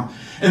Marconi Canal.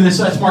 And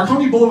that's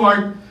Marconi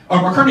Boulevard,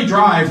 or Marconi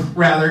Drive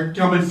rather,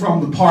 coming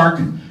from the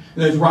park.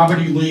 There's Robert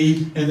E.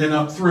 Lee, and then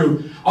up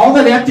through. All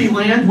that empty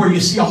land where you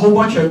see a whole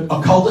bunch of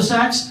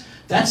cul-de-sacs,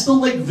 that's the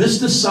Lake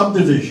Vista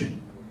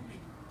subdivision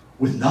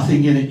with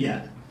nothing in it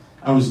yet.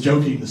 I was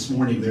joking this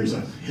morning, there's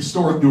a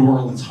historic New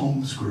Orleans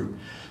homes group.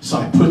 So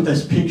I put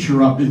this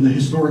picture up in the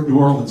historic New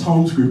Orleans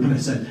homes group and I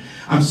said,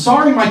 I'm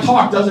sorry my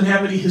talk doesn't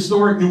have any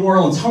historic New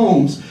Orleans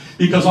homes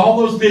because all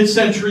those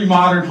mid-century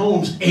modern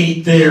homes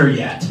ain't there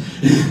yet.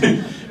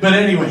 But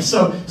anyway,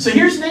 so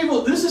here's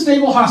this is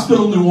Naval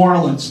Hospital New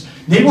Orleans.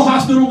 Naval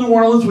Hospital New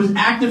Orleans was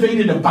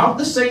activated about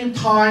the same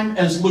time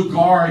as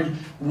LaGuardia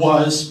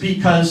was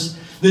because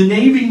the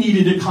Navy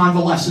needed a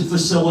convalescent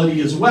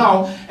facility as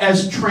well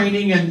as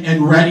training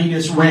and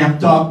readiness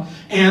ramped up.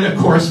 And of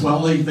course,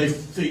 well, they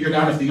figured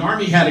out if the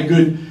Army had a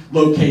good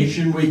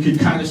location, we could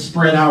kind of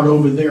spread out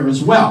over there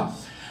as well.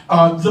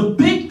 The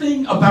big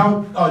thing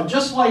about,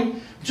 just like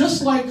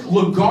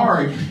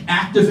LaGuardia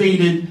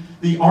activated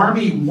the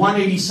Army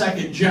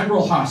 182nd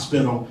General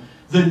Hospital,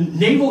 the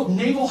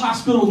Naval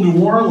Hospital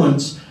New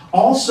Orleans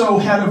also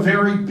had a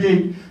very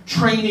big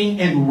training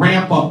and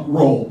ramp-up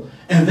role.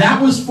 And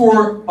that was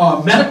for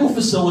medical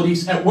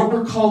facilities at what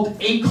were called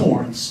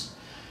acorns.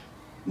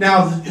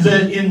 Now,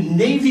 in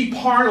Navy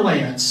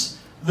parlance,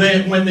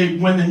 when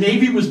the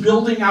Navy was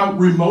building out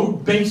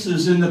remote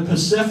bases in the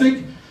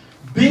Pacific,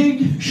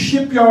 big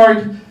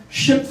shipyard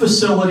ship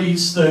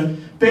facilities,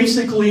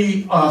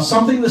 basically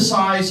something the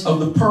size of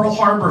the Pearl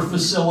Harbor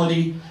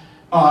facility,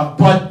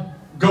 but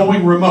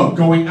going remote,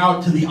 going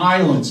out to the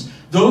islands,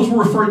 those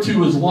were referred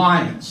to as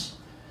lions.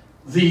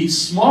 The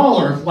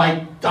smaller,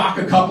 like dock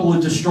a couple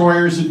of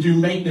destroyers and do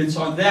maintenance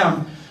on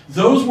them,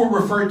 those were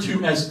referred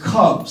to as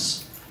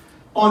cubs.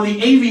 On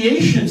the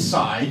aviation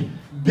side,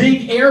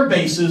 big air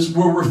bases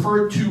were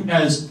referred to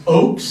as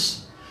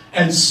oaks,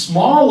 and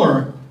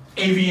smaller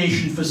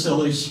aviation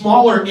facilities,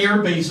 smaller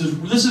air bases,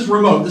 this is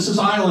remote, this is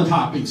island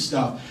hopping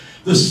stuff.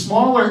 The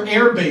smaller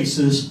air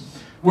bases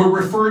were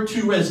referred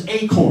to as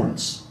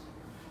acorns.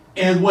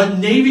 And what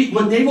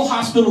Naval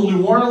Hospital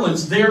New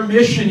Orleans, their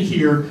mission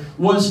here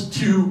was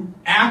to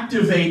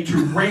activate,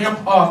 to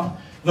ramp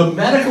up the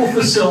medical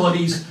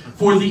facilities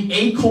for the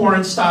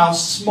acorn-style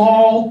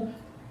small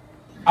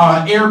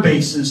air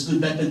bases,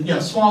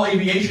 small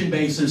aviation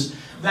bases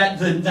that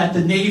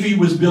the Navy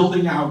was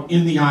building out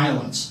in the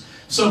islands.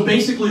 So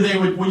basically, they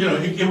would,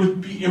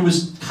 it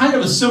was kind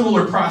of a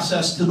similar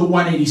process to the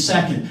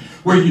 182nd,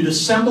 where you'd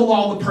assemble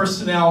all the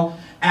personnel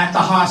at the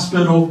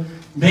hospital,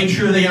 make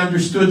sure they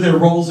understood their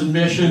roles and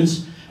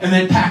missions, and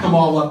then pack them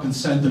all up and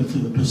send them to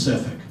the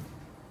Pacific.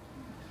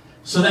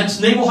 So that's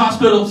Naval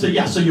Hospital. So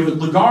yeah, so you have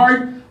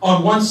Lagarde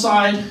on one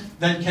side,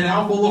 then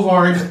Canal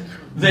Boulevard,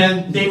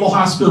 then Naval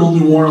Hospital,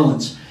 New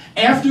Orleans.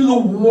 After the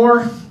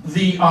war,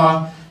 the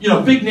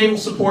big naval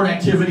support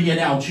activity at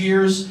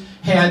Algiers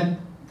had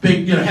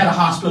had a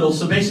hospital.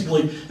 So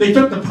basically, they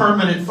took the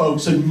permanent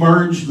folks and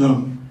merged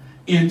them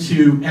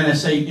into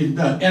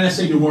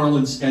NSA New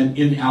Orleans and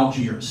in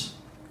Algiers.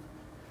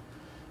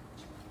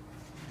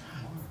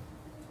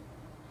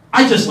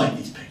 I just like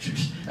these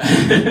pictures.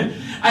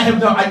 I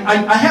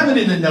have it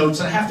in the notes,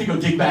 and I have to go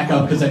dig back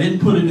up because I didn't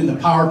put it in the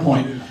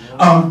PowerPoint.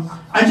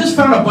 I just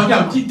found a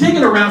bunch,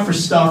 digging around for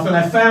stuff, and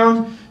I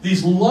found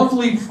these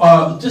lovely,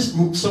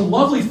 just some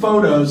lovely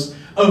photos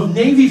of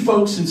Navy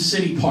folks in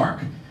City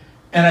Park.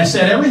 And I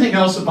said, everything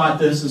else about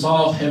this is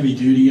all heavy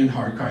duty and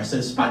hardcore. I said,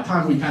 it's about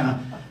time we kind of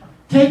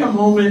take a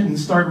moment and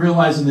start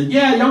realizing that,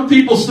 yeah, young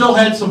people still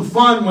had some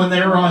fun when they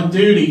were on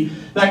duty,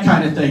 that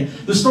kind of thing.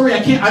 The story, I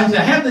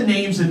have the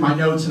names in my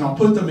notes, and I'll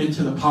put them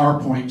into the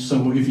PowerPoint,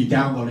 so if you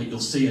download it, you'll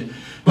see it.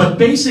 But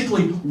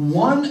basically,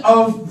 one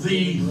of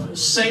the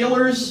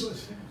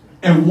sailors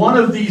and one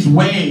of these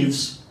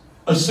waves,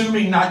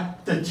 assuming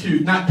not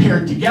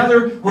paired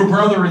together, were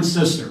brother and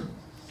sister.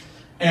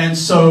 And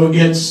so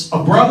it's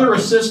a brother, a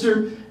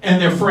sister,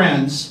 and their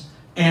friends.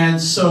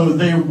 And so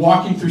they're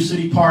walking through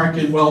City Park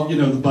and, well,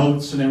 the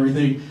boats and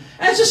everything.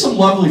 And it's just some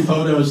lovely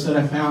photos that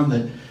I found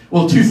that,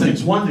 well, two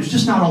things. One, there's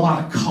just not a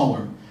lot of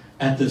color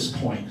at this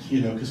point,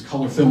 because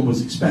color film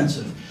was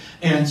expensive.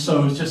 And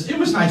so it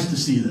was nice to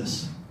see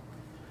this.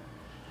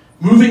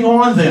 Moving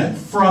on then,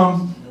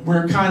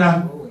 we're kind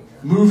of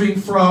moving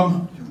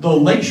from the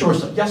lakeshore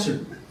stuff. Yes, sir?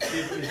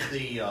 Is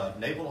the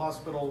Naval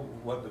Hospital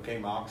what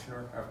became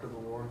Oxner after the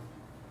war?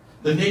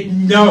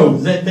 No,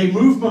 they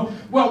moved.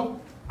 Well,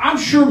 I'm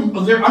sure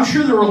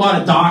there were a lot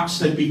of docks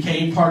that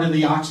became part of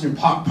the Oxner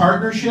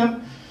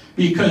partnership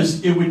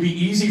because it would be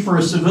easy for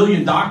a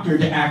civilian doctor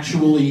to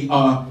actually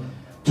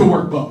to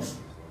work both.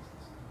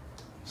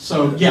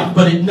 So yeah,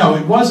 but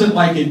it wasn't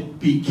like it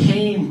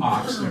became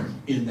Oxner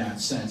in that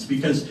sense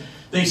because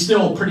they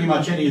still pretty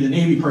much any of the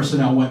Navy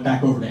personnel went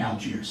back over to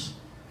Algiers.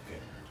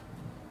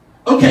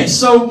 Okay,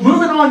 so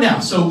moving on now.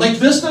 So Lake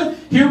Vista,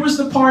 here was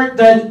the part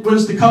that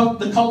was the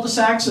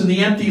cul-de-sacs and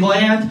the empty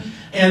land.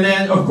 And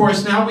then, of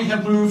course, now we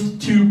have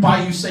moved to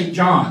Bayou St.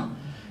 John.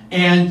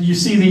 And you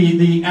see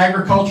the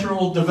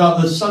agricultural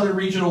the Southern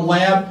Regional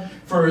Lab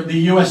for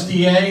the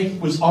USDA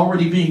was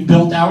already being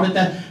built out at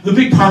that. The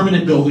big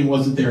permanent building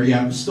wasn't there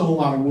yet. It was still a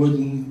lot of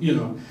wooden,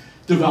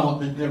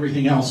 development and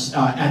everything else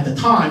at the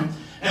time.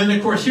 And,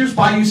 of course, here's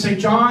Bayou St.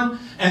 John.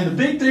 And the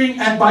big thing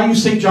at Bayou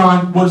St.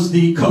 John was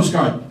the Coast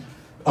Guard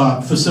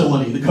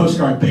facility, the Coast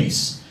Guard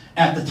base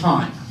at the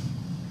time.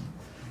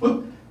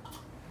 Whoop.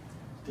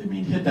 Didn't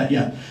mean to hit that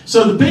yet.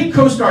 So the big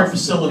Coast Guard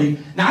facility,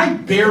 now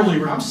I'm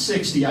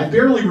 60, I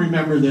barely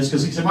remember this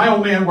because my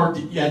old man worked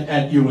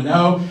at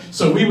UNO,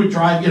 so we would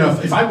drive,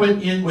 if I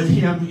went in with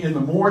him in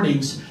the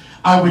mornings,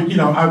 I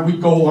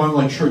would go along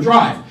Lakeshore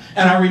Drive.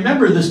 And I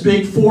remember this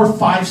big 4- or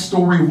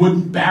 5-story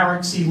wooden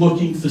barracksy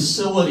looking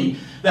facility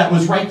that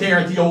was right there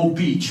at the old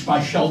beach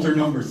by shelter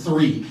number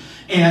 3.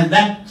 And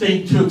that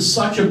thing took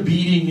such a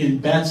beating in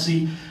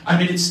Betsy. I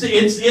mean,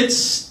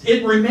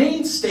 it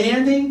remains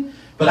standing,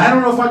 but I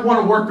don't know if I'd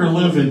want to work or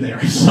live in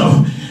there.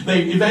 So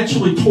they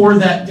eventually tore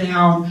that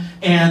down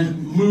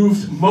and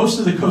moved most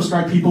of the Coast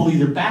Guard people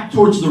either back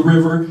towards the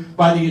river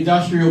by the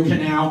Industrial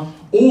Canal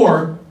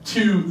or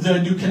to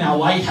the New Canal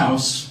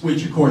Lighthouse,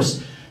 which of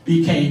course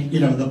became,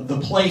 the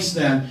place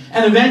then.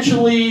 And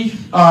eventually,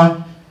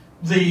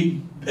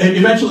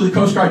 the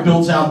Coast Guard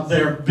builds out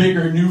their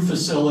bigger new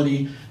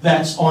facility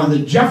that's on the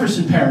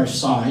Jefferson Parish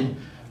side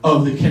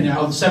of the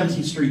canal, the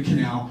 17th Street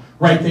Canal,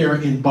 right there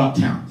in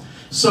Bucktown.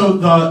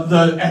 So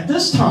at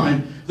this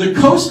time, the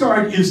Coast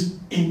Guard is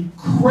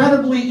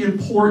incredibly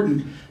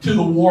important to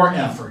the war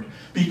effort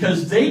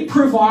because they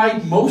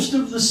provide most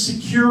of the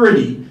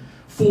security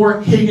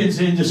for Higgins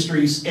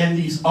Industries and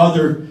these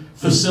other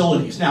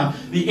facilities. Now,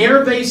 the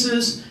air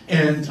bases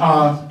and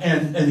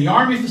the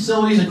Army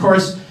facilities, of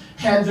course,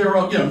 had their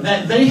own,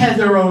 they had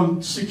their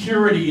own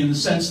security in the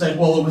sense that,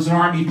 well, it was an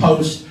Army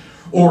post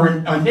or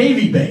a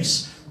Navy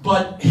base.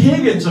 But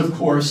Higgins, of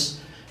course,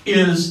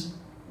 is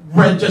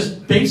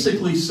just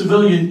basically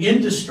civilian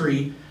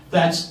industry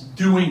that's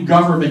doing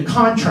government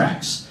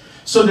contracts.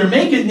 So they're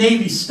making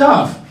Navy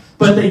stuff,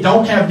 but they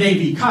don't have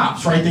Navy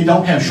cops, right? They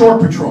don't have shore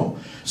patrol.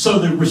 So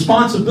the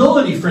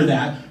responsibility for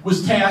that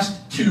was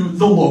tasked to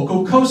the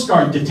local Coast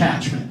Guard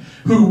detachment,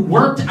 who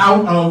worked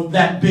out of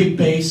that big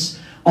base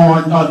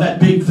on that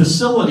big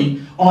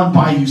facility on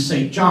Bayou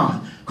St.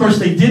 John. Of course,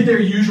 they did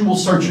their usual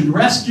search and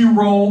rescue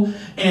role,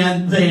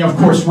 and they, of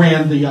course,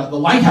 ran the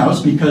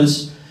lighthouse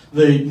because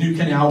the New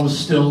Canal was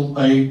still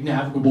a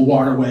navigable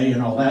waterway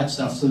and all that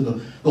stuff, so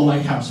the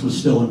lighthouse was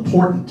still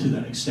important to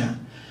that extent.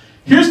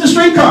 Here's the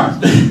streetcar.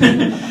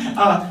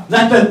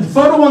 The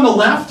photo on the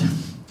left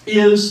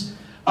is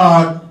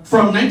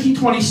from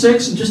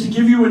 1926, and just to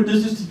give you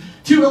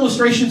two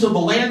illustrations of the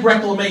land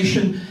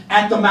reclamation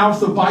at the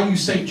mouth of Bayou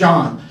St.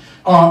 John.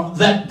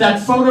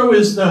 That photo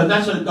is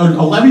that's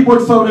a levee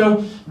board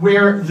photo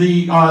where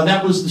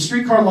that was the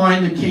streetcar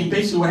line that came.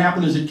 Basically, what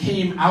happened is it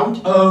came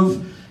out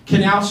of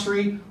Canal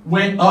Street,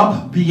 went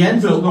up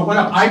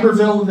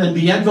Iberville, and then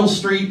Bienville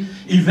Street.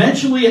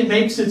 Eventually, it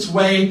makes its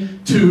way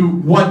to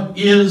what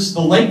is the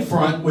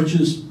Lakefront, which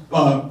is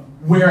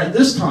where at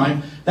this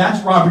time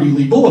that's Robert E.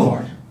 Lee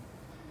Boulevard.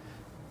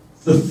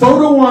 The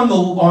photo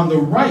on the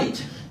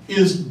right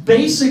is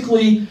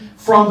basically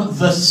from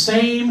the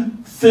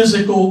same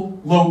physical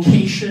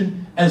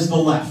location as the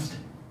left.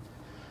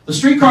 The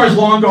streetcar is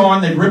long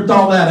gone, they've ripped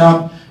all that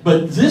up,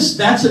 but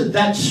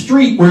that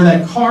street where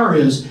that car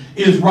is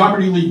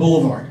Robert E. Lee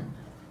Boulevard.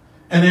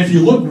 And if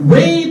you look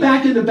way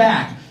back in the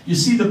back, you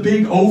see the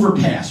big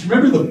overpass.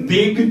 Remember the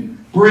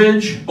big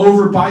bridge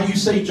over Bayou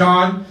St.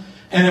 John?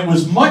 And it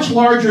was much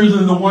larger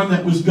than the one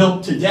that was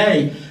built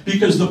today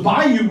because the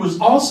bayou was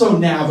also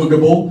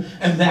navigable,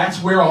 and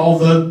that's where all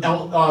the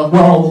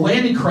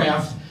landing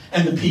craft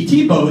and the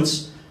PT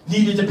boats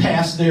needed to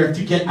pass there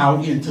to get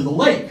out into the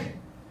lake.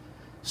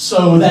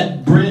 So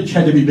that bridge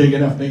had to be big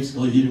enough,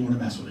 basically, you didn't want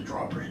to mess with a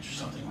drawbridge or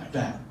something like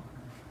that.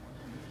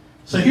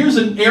 So here's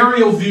an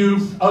aerial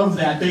view of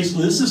that.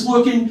 Basically, this is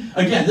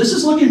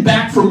looking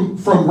back from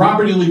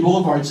Robert E. Lee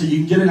Boulevard, so you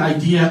can get an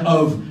idea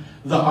of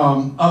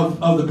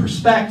the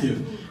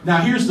perspective. Now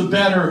here's the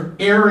better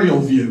aerial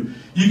view.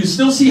 You can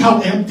still see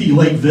how empty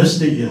Lake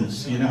Vista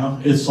is. You know,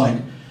 it's like,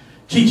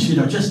 geez, you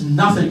know, just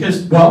nothing.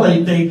 Because well,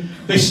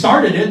 they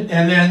started it,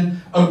 and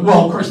then of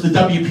course the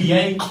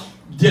WPA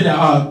did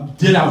out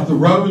the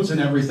roads and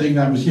everything.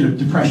 That was, you know,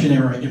 Depression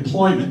era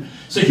employment.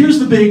 So here's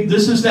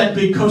this is that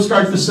big Coast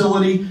Guard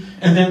facility,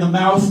 and then the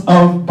mouth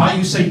of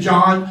Bayou St.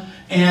 John,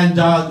 and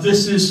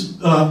this is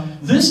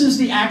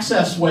the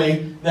access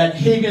way that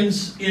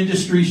Higgins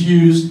Industries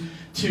used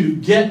to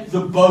get the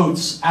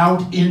boats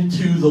out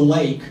into the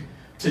lake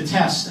to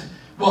test.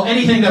 Well,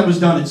 anything that was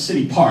done at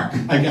City Park,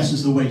 I guess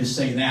is the way to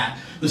say that.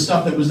 The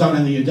stuff that was done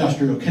in the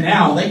Industrial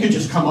Canal, they could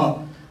just come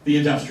up the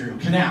Industrial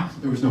Canal.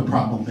 There was no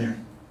problem there.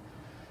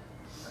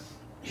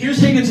 Here's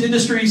Higgins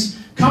Industries.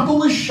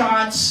 Couple of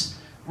shots.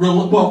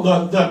 Well,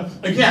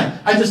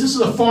 this is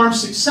a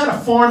set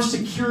of Farm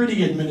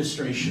Security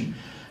Administration.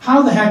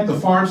 How the heck the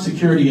Farm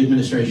Security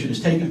Administration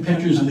is taking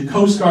pictures of the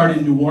Coast Guard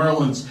in New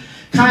Orleans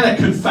kind of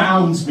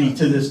confounds me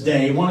to this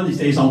day. One of these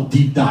days I'll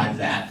deep dive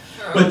that.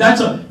 But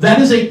that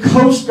is a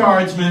Coast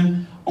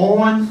Guardsman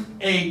on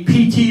a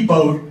PT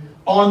boat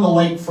on the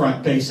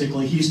lakefront.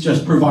 Basically, he's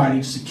just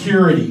providing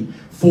security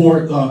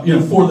for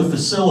the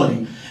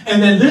facility.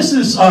 And then this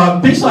is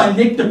basically I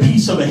nicked a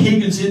piece of a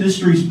Higgins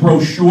Industries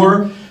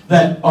brochure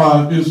that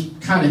is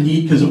kind of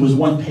neat because it was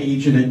one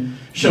page and it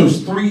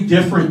shows 3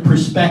 different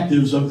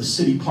perspectives of the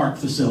City Park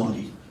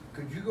facility.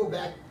 Could you go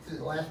back to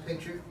the last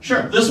picture?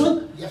 Sure. This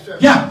one? Yes, sir.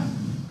 Yeah.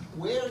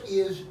 Where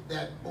is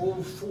that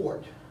old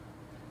fort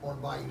on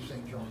Bayou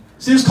St. John?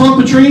 See this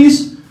clump of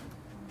trees?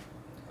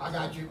 I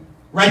got you.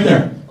 Right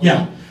there. Okay.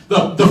 Yeah.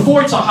 The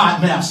fort's a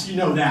hot mess. You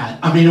know that.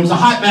 I mean, it was a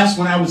hot mess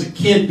when I was a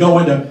kid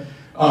going to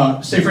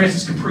St.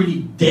 Francis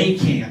Caprini day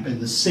camp in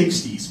the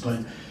 60s, but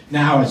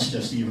now it's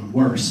just even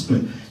worse.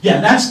 But yeah,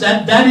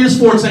 that is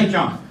Fort St.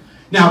 John.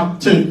 Now,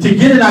 to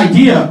get an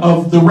idea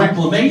of the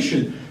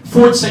reclamation,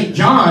 Fort St.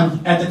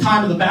 John, at the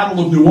time of the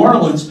Battle of New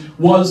Orleans,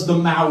 was the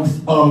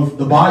mouth of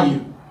the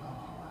bayou.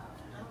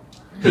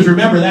 Because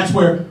remember, that's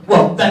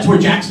where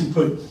Jackson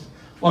put,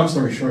 long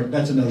story short,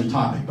 that's another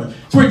topic, but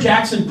it's where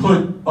Jackson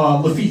put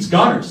Lafitte's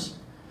gunners,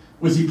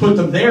 was he put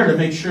them there to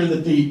make sure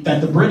that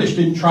the British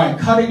didn't try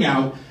cutting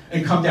out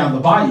and come down the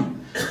bayou.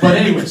 But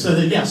anyway, so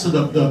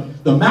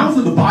the mouth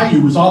of the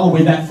bayou was all the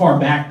way that far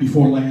back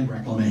before land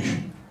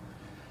reclamation.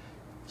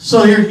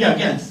 So here,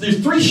 again, there's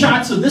 3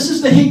 shots of, this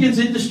is the Higgins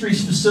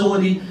Industries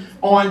facility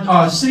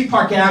on City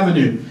Park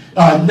Avenue.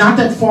 Not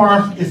that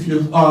far, if you,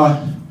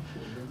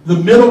 the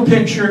middle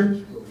picture,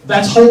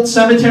 that's Holt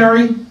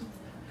Cemetery,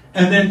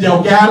 and then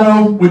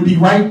Delgado would be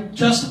right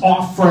just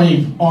off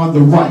frame on the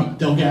right.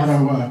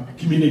 Delgado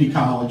Community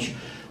College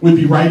would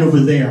be right over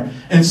there.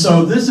 And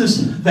so this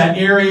is that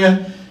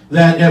area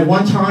that at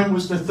one time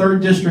was the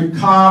 3rd District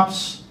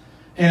Cops,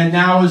 and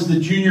now is the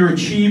Junior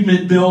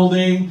Achievement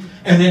Building,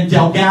 and then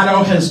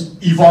Delgado has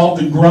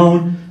evolved and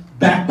grown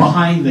back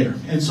behind there.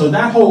 And so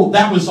that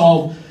was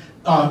all,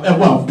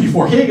 well,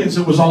 before Higgins,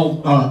 it was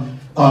all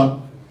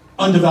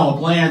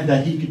undeveloped land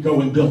that he could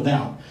go and build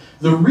out.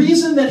 The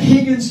reason that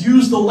Higgins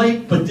used the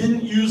lake but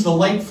didn't use the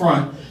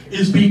lakefront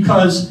is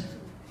because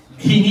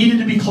he needed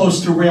to be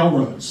close to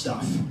railroad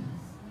stuff.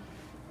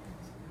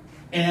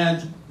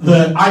 And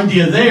the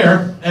idea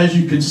there, as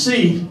you can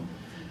see,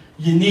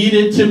 you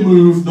needed to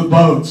move the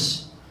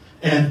boats.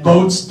 And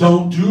boats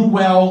don't do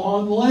well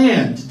on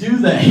land, do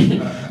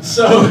they?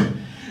 So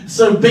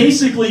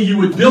basically you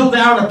would build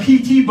out a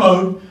PT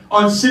boat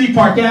on City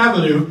Park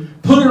Avenue,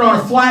 put it on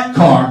a flat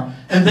car,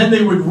 and then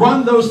they would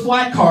run those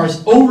flat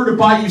cars over to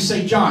Bayou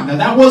St. John. Now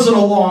that wasn't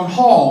a long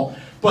haul,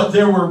 but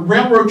there were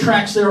railroad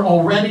tracks there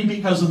already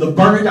because of the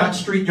Bernadotte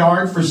Street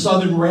Yard for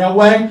Southern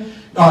Railway.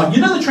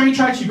 You know the train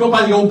tracks, you go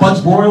by the old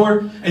Bud's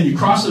Broiler and you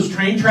cross those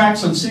train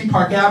tracks on City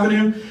Park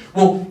Avenue?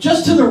 Well,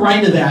 just to the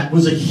right of that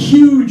was a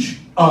huge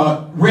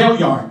rail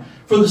yard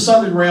for the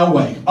Southern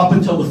Railway up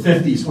until the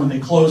 50s when they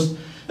closed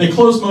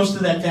most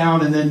of that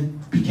down and then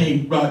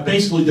became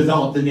basically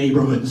developed the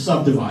neighborhood and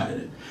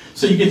subdivided it.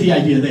 So you get the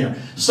idea there.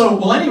 So,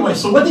 well, anyway,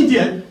 so what they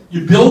did,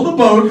 you build the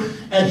boat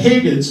at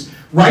Higgins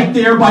right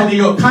there by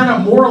the, kind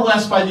of more or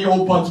less by the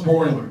old Bud's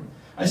boiler.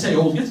 I say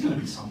old, it's going to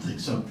be something.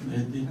 So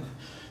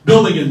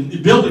building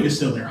is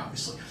still there,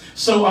 obviously.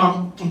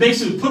 So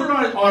basically put it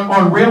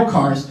on rail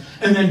cars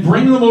and then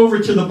bring them over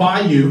to the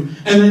bayou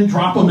and then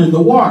drop them in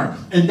the water.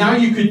 And now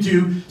you could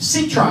do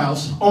sea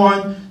trials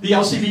on the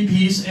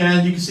LCVPs,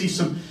 and you can see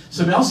some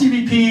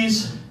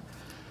LCVPs,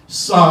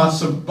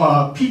 some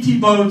PT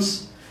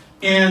boats,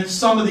 and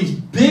some of these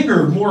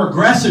bigger, more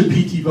aggressive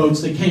PT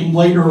boats that came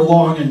later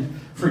along. And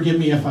forgive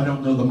me if I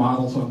don't know the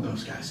models on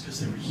those guys because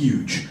they were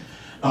huge.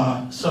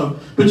 But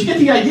you get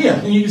the idea,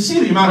 and you can see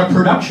the amount of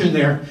production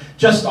there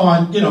just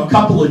on a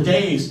couple of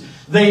days.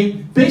 They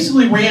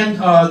basically ran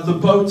the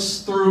boats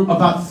through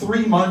about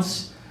 3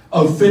 months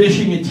of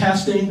finishing and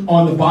testing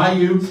on the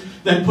bayou,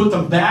 then put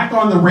them back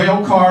on the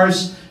rail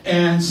cars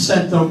and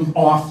sent them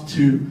off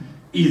to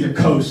either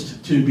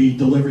coast to be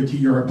delivered to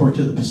Europe or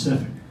to the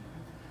Pacific.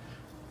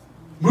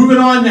 Moving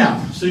on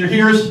now. So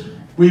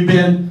we've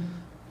been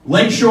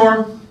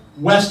Lakeshore,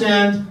 West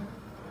End,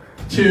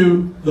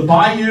 to the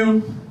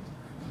bayou.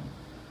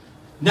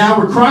 Now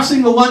we're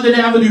crossing the London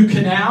Avenue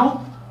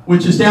Canal,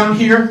 which is down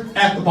here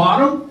at the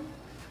bottom,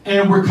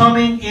 and we're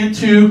coming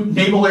into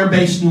Naval Air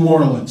Base New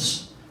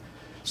Orleans.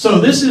 So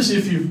this is,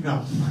 if you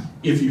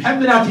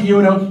haven't been out to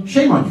UNO,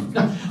 shame on you.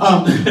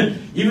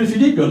 Even if you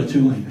did go to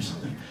Tulane or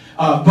something.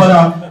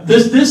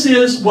 This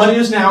is what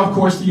is now, of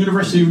course, the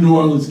University of New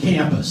Orleans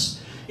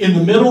campus. In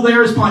the middle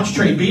there is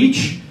Pontchartrain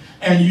Beach,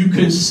 and you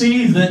can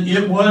see that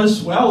it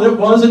was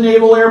a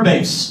naval air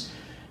base,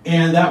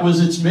 and that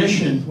was its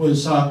mission.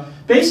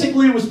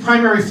 Basically, it was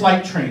primary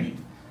flight training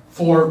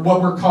for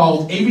what were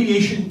called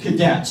aviation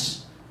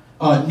cadets,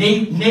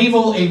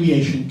 naval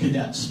aviation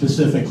cadets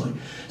specifically.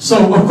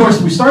 So, of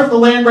course, we start the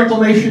land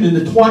reclamation in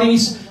the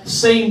 20s,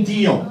 same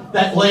deal.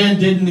 That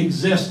land didn't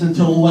exist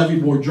until the levee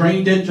board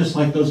drained it, just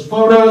like those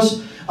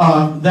photos.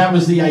 That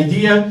was the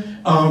idea.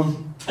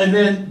 And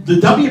then the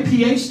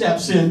WPA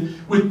steps in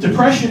with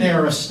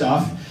Depression-era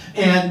stuff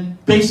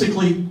and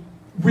basically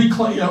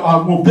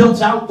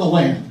builds out the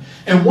land.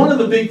 And one of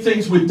the big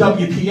things with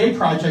WPA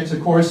projects,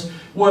 of course,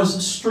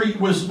 was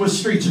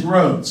streets and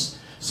roads.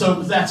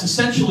 So that's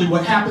essentially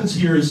what happens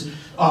here is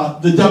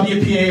the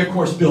WPA, of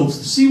course, builds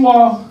the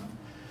seawall,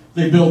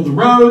 they build the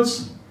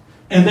roads,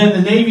 and then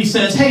the Navy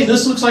says, hey,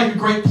 this looks like a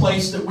great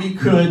place that we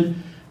could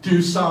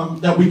do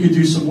some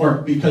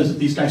work, because if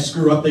these guys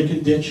screw up, they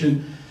can ditch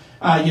and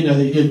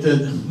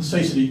let's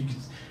face it, you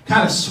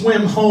kind of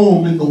swim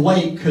home in the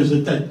lake, because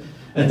at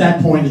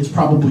that point it's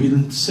probably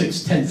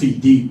 6-10 feet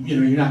deep. You're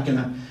not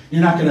gonna.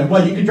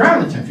 Well, you can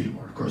drown in 10 feet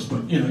more, of course,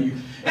 but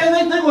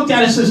and they looked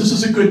at it and says this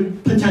is a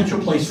good potential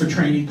place for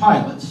training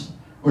pilots,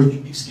 or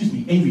excuse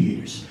me,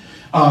 aviators.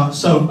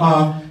 So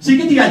you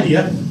get the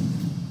idea.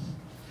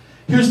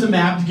 Here's the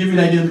map to give you an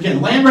idea.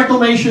 Again, land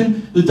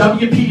reclamation, the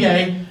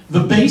WPA,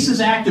 the base is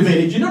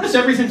activated. You notice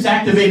everything's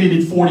activated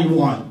in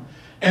 41.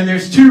 And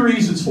there's two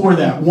reasons for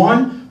that.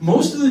 One,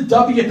 most of the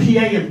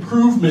WPA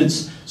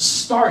improvements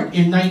start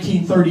in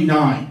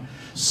 1939.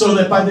 So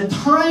that by the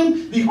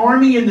time the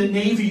Army and the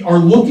Navy are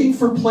looking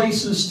for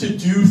places to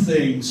do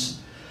things,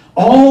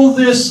 all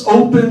this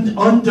open,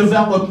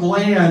 undeveloped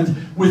land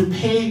with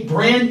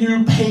brand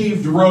new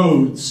paved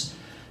roads,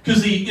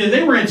 because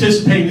they were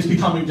anticipating this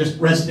becoming just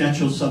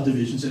residential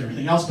subdivisions and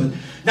everything else, but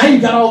now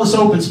you've got all this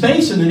open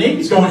space and the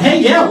Navy's going,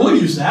 hey, yeah, we'll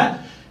use that.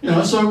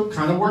 So it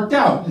kind of worked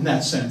out in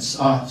that sense.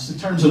 In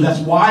terms of that's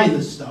why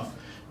this stuff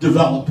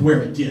developed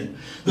where it did.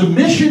 The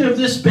mission of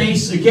this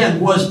base, again,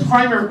 was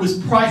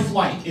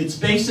pri-flight. It's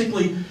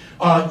basically,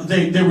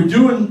 they were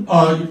doing,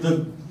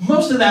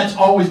 most of that's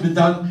always been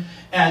done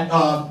at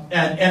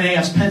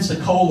NAS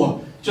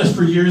Pensacola just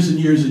for years and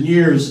years and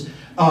years.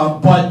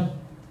 But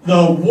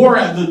the war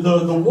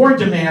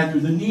demand, or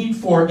the need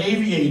for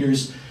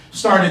aviators,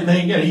 started,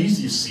 you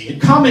see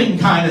it coming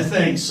kind of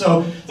thing.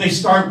 So they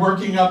start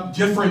working up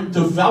different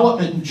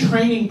development and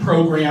training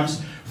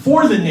programs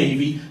for the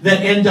Navy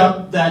that end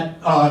up that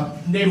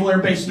Naval Air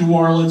Base New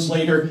Orleans,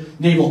 later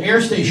Naval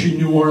Air Station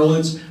New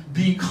Orleans,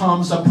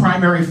 becomes a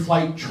primary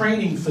flight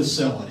training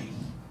facility.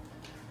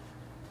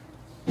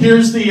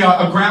 Here's the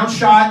a ground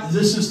shot.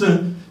 This is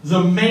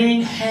the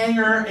main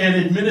hangar and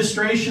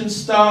administration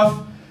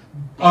stuff,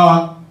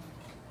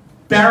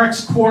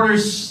 barracks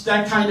quarters,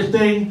 that kind of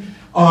thing.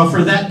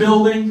 For that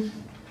building.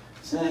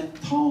 Is that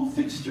tall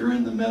fixture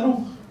in the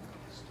middle?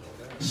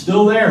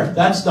 Still there.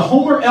 That's the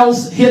Homer L.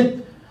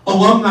 Hitt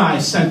Alumni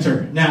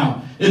Center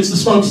now. It's the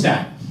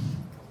smokestack.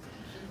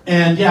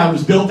 And yeah, it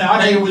was built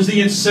out. Hey, it was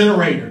the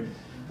incinerator.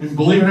 And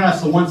believe it or not,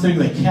 it's the one thing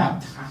they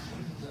kept.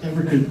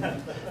 Never could.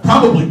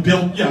 Probably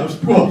built,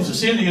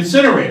 seeing the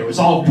incinerator was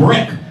all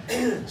brick.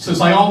 So it's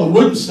like all the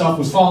wooden stuff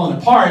was falling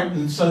apart,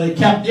 and so they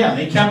kept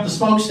the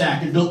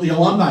smokestack and built the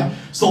alumni.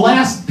 It's the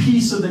last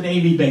piece of the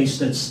Navy base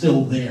that's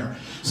still there.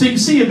 So you can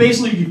see it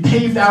basically you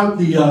paved out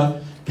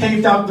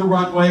the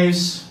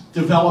runways,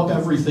 develop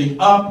everything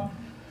up.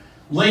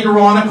 Later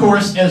on, of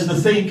course, as the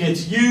thing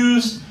gets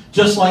used,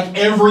 just like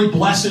every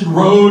blessed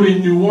road in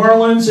New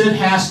Orleans, it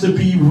has to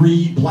be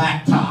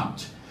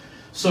re-blacktopped.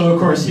 So, of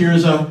course,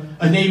 here's a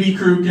Navy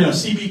crew,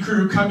 CB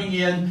crew coming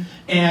in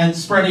and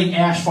spreading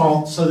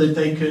asphalt so that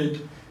they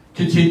could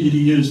continue to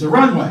use the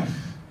runway.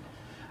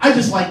 I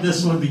just like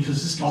this one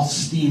because it's all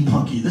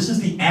steampunky. This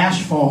is the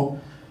asphalt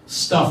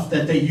stuff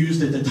that they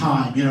used at the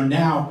time.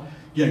 Now,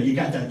 you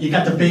got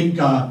the big,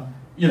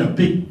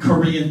 big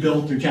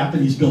Korean-built or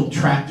Japanese-built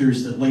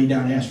tractors that lay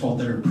down asphalt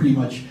that are pretty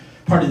much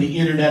part of the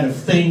Internet of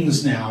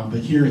Things now. But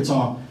here it's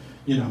all,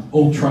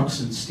 old trucks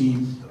and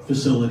steam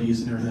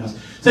facilities and everything else.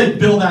 So they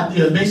build out,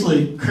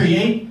 basically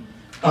create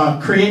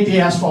the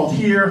asphalt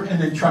here and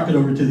then truck it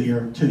over to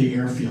the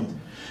airfield.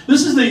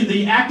 This is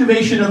the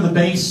activation of the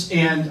base,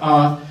 and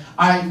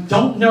I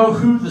don't know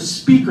who the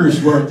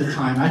speakers were at the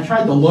time. I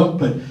tried to look,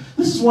 but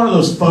this is one of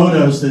those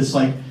photos that's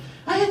like,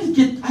 I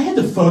had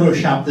to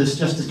Photoshop this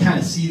just to kind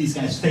of see these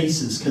guys'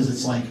 faces, because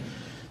it's like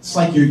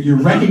you're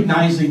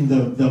recognizing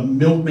the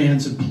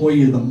milkman's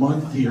employee of the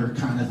month here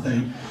kind of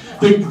thing.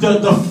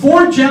 The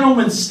four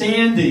gentlemen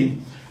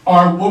standing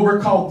are what were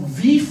called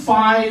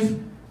V5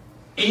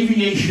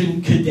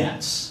 aviation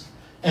cadets.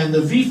 And the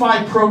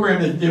V5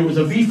 program, there was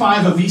a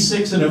V5, a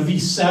V6, and a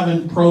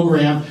V7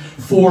 program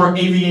for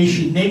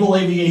aviation, naval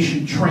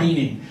aviation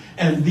training.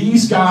 And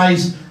these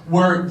guys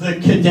were the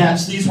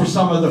cadets. These were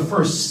some of the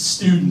first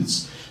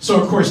students.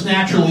 So, of course,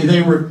 naturally,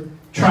 they were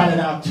trotted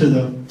out to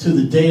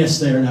the dais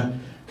there to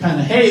kind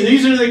of, hey,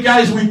 these are the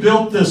guys we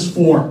built this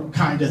for,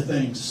 kind of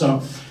thing.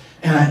 So,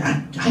 and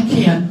I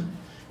can't,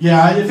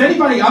 yeah, if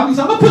anybody, I'm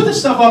going to put this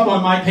stuff up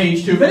on my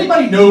page, too. If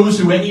anybody knows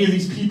who any of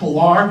these people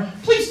are,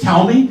 please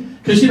tell me.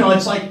 Because,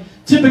 it's like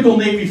typical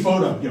Navy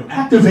photo,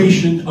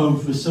 activation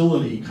of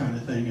facility kind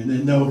of thing, and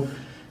then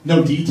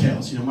no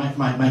details.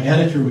 My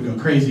editor would go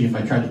crazy if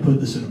I tried to put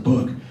this in a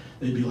book.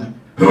 They'd be like,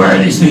 who are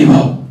these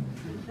people?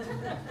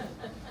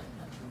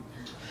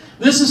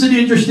 This is an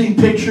interesting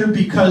picture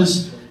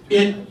because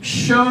it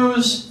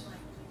shows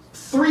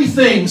three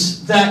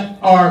things that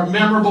are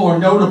memorable or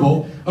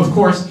notable. Of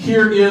course,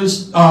 here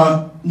is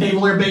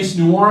Naval Air Base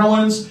New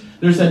Orleans.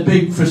 There's that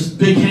big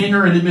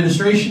hangar and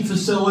administration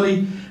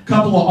facility.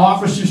 Couple of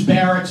officers'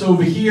 barracks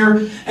over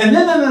here. And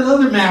then on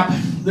another map,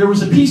 there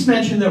was a piece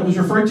mentioned that was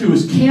referred to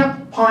as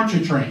Camp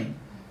Pontchartrain.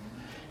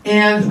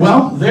 And,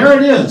 well, there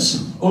it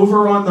is,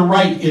 over on the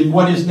right in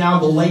what is now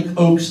the Lake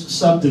Oaks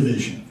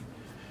subdivision.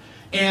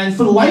 And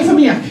for the life of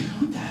me,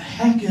 what the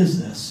heck is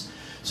this?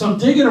 So I'm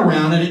digging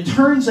around, and it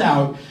turns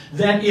out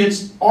that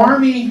it's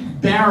Army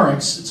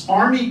barracks, it's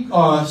Army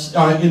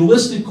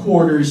enlisted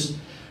quarters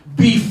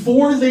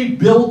before they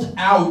built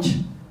out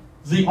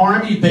the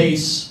Army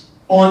base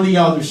on the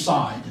other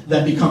side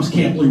that becomes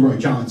Camp Leroy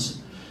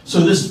Johnson.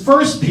 So this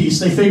first piece,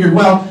 they figured,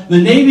 well, the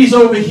Navy's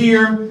over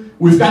here,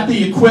 we've got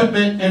the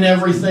equipment and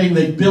everything.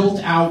 They built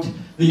out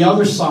the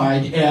other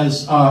side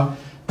as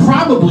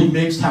probably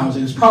mixed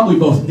housing. It's probably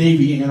both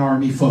Navy and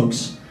Army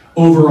folks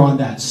over on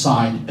that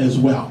side as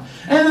well.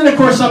 And then, of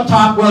course, up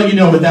top, well, you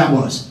know what that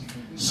was.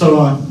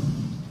 So,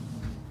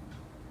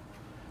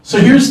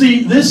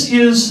 this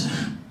is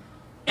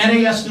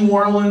NAS New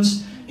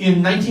Orleans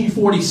in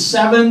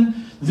 1947.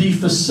 The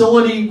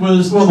facility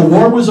was, well, the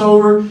war was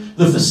over.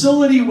 The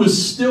facility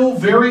was still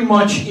very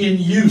much in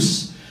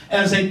use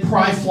as a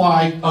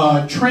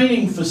pry-fly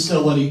training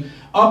facility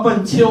up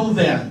until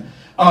then.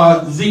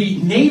 The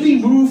Navy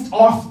moved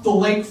off the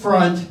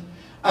lakefront.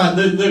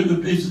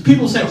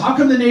 People say, how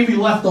come the Navy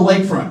left the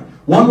lakefront?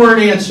 One-word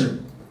answer,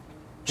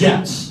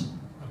 jets.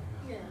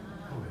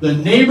 The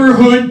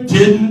neighborhood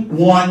didn't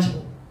want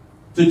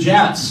the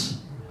jets.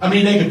 I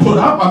mean, they could put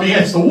up,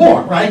 it's the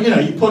war, right?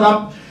 You put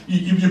up,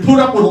 you put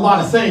up with a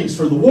lot of things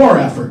for the war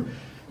effort.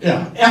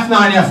 Yeah,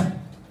 F-9F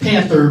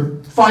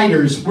Panther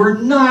fighters were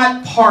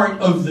not part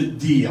of the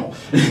deal.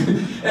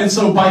 And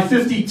so by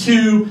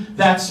 52,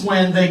 that's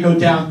when they go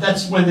down,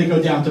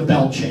 to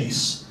Belle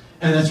Chase.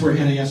 And that's where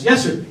NAS,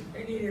 yes sir?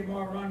 They needed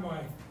more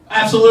runway.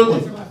 Absolutely.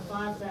 That's about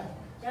 5,000.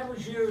 That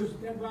was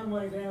used, that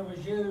runway there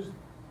was used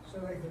so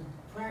they could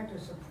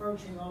practice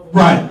approaching over.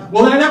 Right.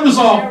 Well, that was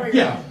all,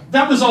 yeah,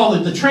 that was all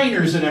the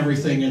trainers and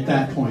everything at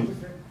that point.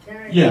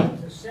 Yeah.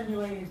 The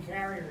simulated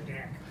carrier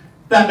deck.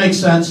 That makes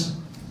sense.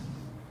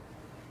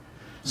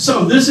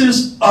 So this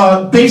is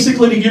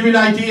basically to give you an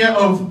idea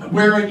of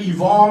where it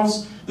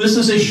evolves. This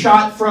is a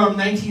shot from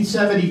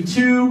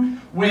 1972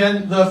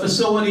 when the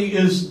facility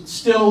is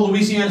still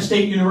Louisiana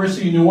State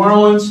University in New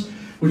Orleans,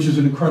 which is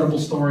an incredible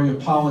story of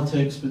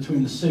politics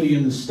between the city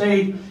and the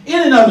state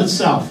in and of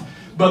itself.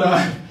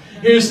 But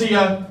here's the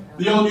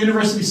old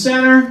University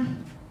Center,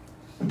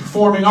 the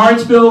Performing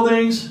Arts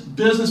buildings,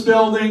 business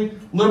building,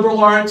 liberal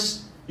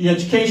arts, the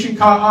education,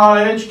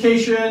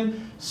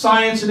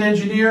 science and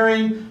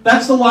engineering.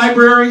 That's the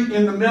library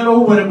in the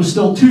middle when it was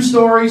still 2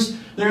 stories.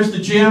 There's the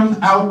gym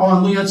out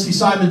on Leon C.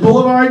 Simon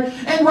Boulevard.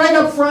 And right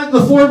up front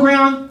in the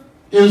foreground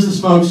is the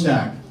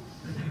smokestack.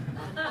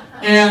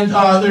 And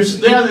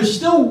there's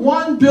still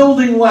one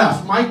building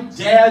left. My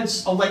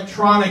dad's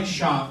electronics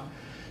shop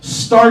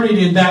started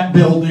in that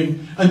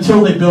building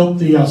until they built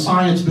the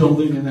science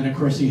building, and then of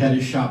course he had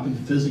his shop in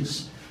the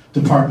physics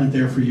department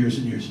there for years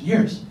and years and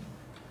years.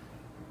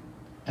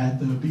 At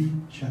the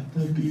beach, at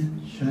the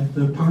beach, at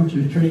the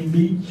Pontchartrain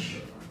beach,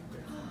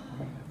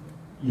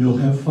 you'll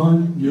have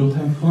fun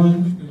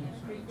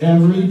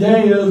every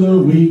day of the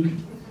week.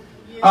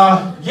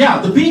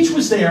 Yeah, the beach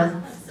was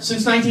there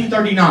since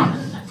 1939.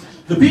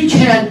 The beach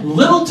had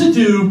little to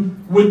do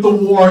with the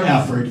war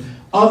effort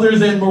other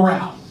than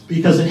morale,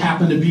 because it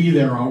happened to be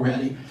there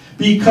already.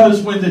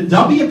 Because when the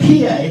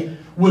WPA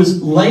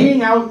was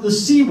laying out the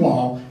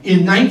seawall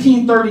in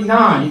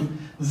 1939,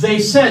 they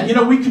said, you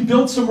know, we could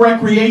build some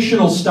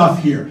recreational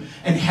stuff here.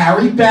 And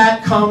Harry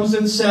Batt comes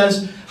and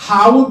says,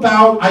 how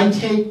about I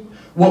take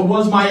what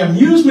was my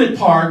amusement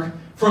park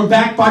from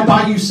back by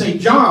Bayou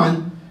St.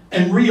 John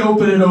and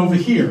reopen it over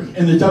here?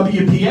 And the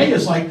WPA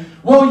is like,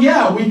 well,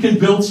 yeah, we can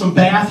build some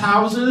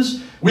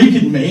bathhouses. We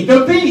can make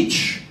a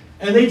beach.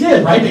 And they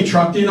did, right? They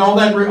trucked in all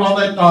that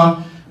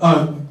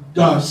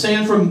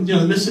sand from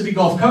the Mississippi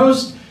Gulf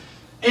Coast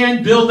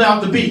and build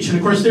out the beach. And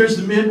of course, there's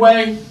the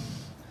Midway.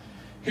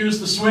 Here's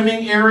the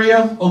swimming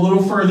area a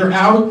little further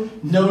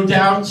out. No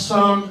doubt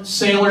some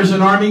sailors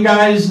and Army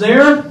guys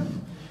there.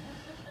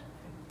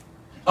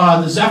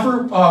 The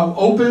Zephyr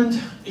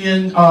opened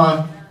in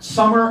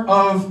summer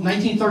of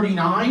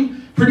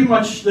 1939. Pretty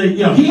much,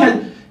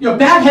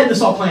 Batt had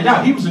this all planned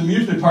out. He was an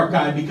amusement park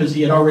guy because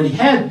he had already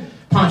had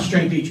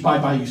Pontchartrain Beach by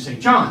Bayou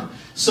St. John.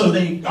 So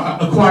they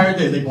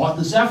they bought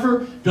the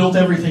Zephyr, built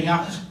everything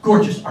out. It's a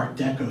gorgeous Art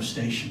Deco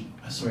station.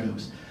 I swear it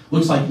was.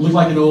 Looked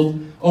like an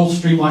old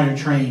streamliner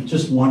train.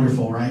 Just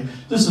wonderful, right?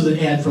 This is an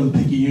ad from the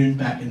Picayune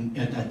back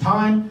at that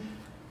time.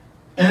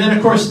 And then,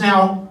 of course,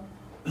 now,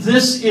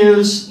 this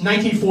is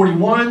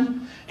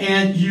 1941,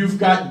 and you've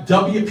got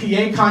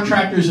WPA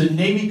contractors and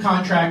Navy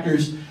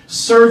contractors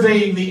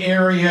surveying the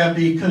area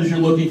because you're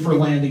looking for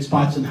landing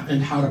spots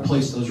and how to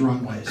place those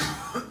runways.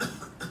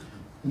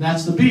 And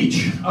that's the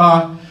beach.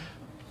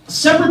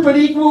 Separate but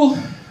equal.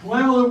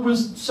 Well, it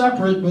was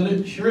separate, but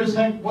it sure as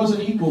heck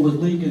wasn't equal at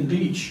Lincoln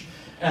Beach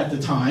at the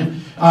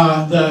time.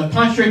 The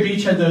Pontchartrain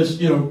Beach had those,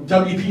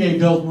 WPA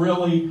built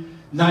really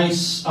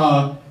nice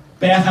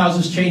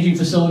bathhouses, changing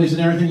facilities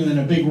and everything, and then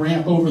a big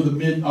ramp over the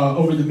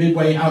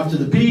Midway out to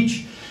the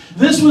beach.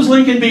 This was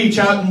Lincoln Beach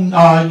out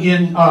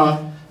in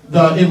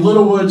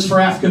Little Woods for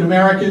African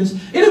Americans.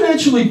 It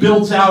eventually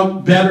built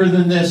out better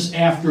than this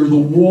after the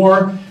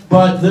war,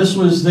 but this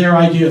was their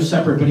idea of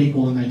separate but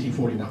equal in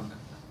 1941.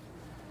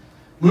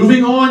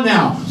 Moving on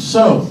now.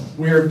 So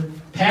we're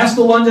past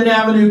the London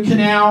Avenue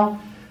Canal.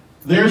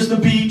 There's the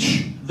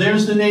beach.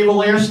 There's the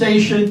Naval Air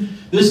Station.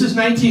 This is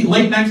late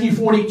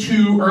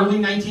 1942, early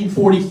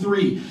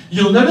 1943.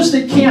 You'll notice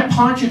that Camp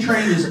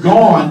Pontchartrain is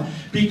gone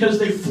because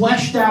they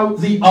fleshed out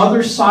the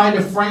other side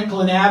of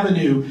Franklin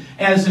Avenue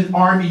as an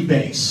Army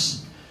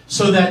base.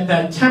 So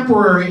that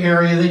temporary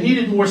area, they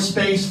needed more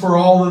space for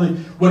all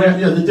of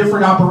the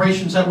different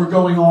operations that were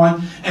going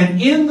on.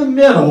 And in the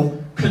middle,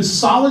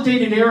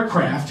 Consolidated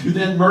Aircraft, who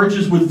then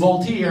merges with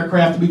Vultee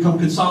Aircraft to become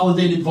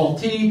Consolidated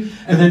Vultee,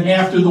 and then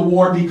after the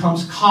war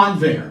becomes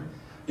Convair,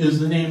 is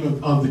the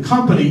name of the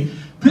company,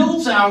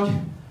 builds out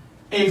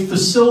a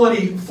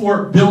facility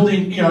for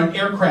building an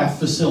aircraft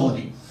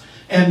facility.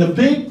 And the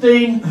big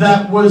thing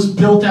that was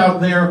built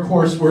out there, of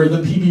course, were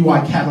the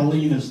PBY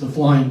Catalinas, the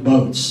flying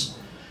boats.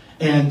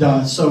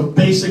 And so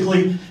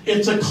basically,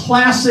 it's a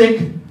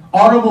classic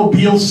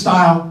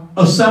automobile-style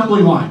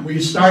assembly line, where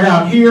you start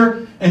out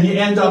here, and you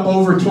end up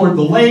over toward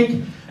the lake,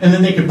 and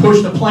then they can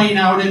push the plane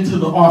out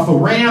off a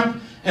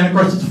ramp, and of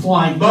course it's a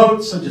flying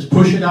boat, so just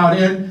push it out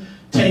in,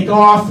 take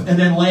off, and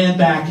then land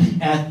back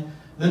at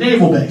the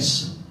naval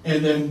base.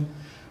 And then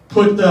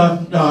put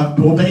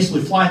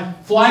basically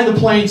fly the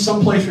plane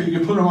someplace where you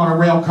can put them on a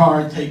rail car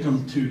and take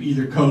them to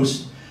either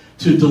coast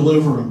to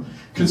deliver them.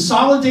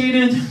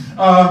 Consolidated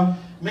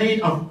made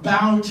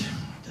about,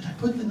 did I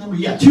put the number?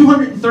 Yeah,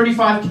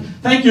 235,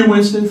 thank you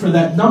Winston for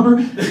that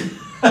number.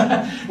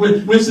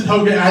 With Winston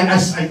Hogan,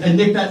 I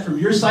nicked that from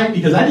your site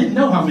because I didn't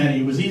know how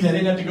many. It was easy, I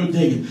didn't have to go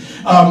digging.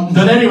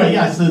 But anyway,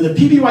 yeah, so the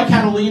PBY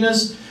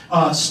Catalinas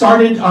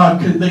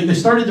they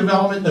started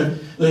development.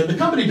 The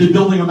company had been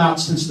building them out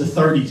since the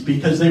 30s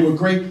because they were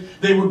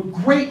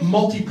great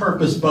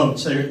multi-purpose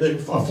boats. They're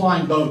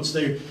flying boats.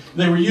 They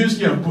were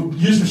used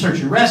for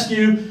search and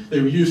rescue. They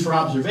were used for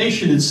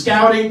observation and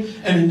scouting.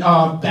 And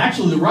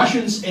actually, the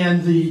Russians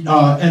and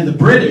the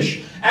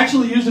British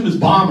actually used them as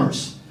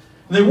bombers.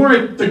 They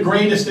weren't the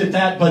greatest at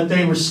that, but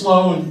they were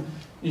slow, and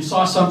you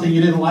saw something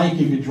you didn't like,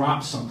 you could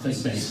drop something,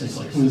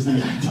 basically, was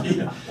the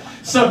idea.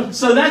 So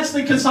that's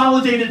the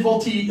Consolidated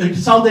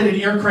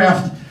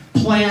Aircraft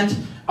plant.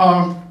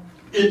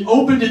 It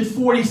opened in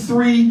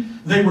 '43.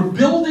 They were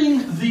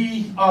building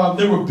the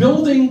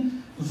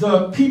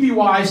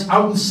PBYs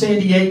out in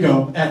San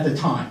Diego at the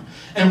time.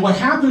 And what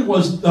happened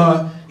was,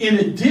 in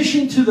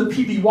addition to the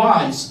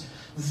PBYs,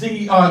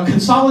 the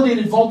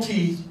Consolidated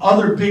Vultee's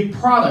other big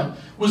product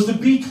was the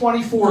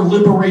B-24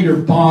 Liberator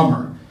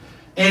bomber.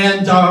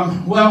 And,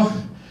 well,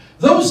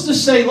 those to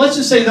say, let's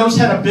just say those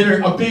had a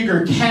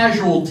bigger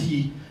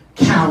casualty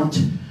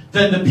count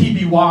than the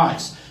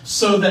PBYs,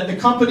 so that the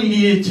company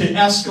needed to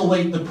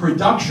escalate the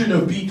production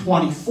of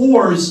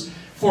B-24s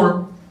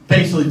for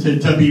basically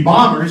to be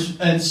bombers.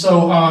 And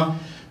so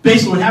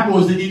basically what happened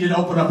was they needed to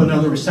open up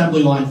another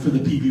assembly line for the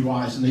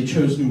PBYs, and they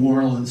chose New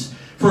Orleans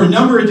for a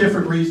number of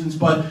different reasons.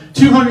 But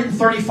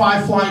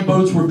 235 flying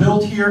boats were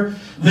built here.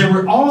 They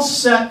were all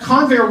set.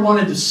 Convair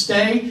wanted to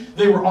stay.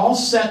 They were all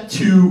set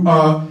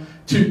to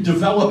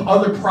develop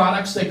other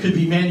products that could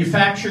be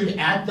manufactured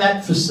at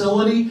that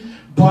facility.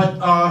 But,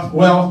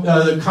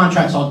 the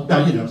contracts, all,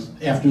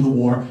 after the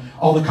war,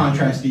 all the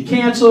contracts get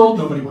canceled.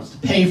 Nobody wants to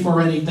pay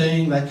for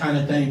anything, that kind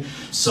of thing.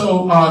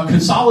 So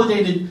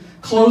Consolidated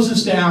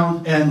closes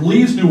down and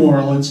leaves New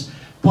Orleans.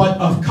 But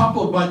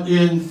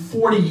in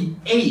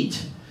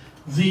 48,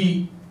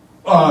 the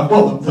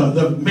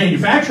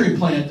manufacturing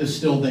plant is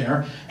still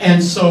there,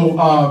 and so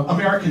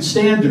American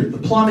Standard, the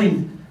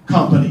plumbing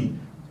company,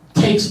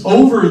 takes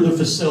over the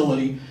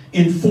facility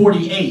in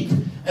 48,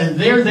 and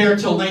they're there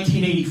till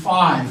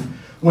 1985,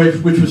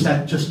 which was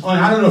that just,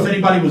 I don't know if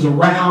anybody was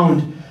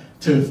around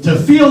to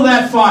feel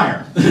that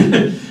fire,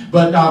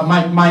 but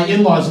my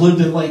in-laws lived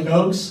in Lake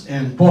Oaks,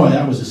 and boy,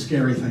 that was a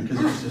scary thing,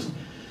 because it's just,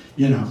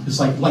 it's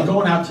like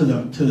going out to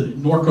the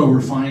Norco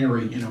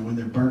refinery, when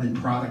they're burning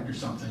product or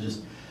something.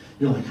 Just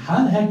you're like,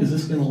 how the heck is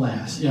this going to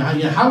last?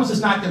 How is this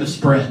not going to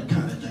spread,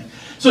 kind of thing.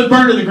 So it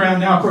burned to the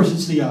ground. Now, of course,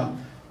 it's the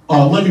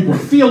Milneburg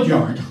field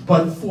yard.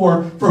 But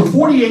from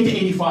 48 to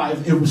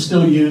 85, it was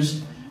still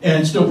used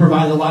and still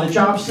provided a lot of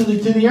jobs to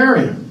the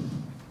area.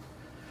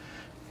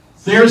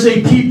 This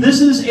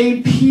is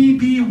a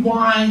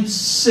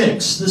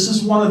PBY-6. This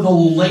is one of the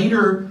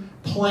later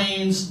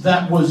planes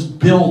that was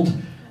built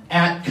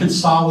at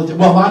Consolidated.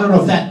 Well, I don't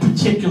know if that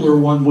particular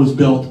one was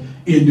built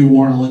in New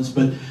Orleans,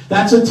 but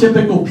that's a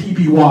typical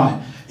PBY.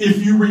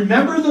 If you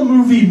remember the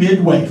movie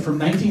Midway from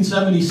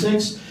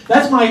 1976,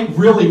 that's my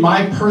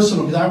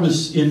personal, because I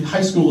was in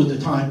high school at the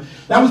time,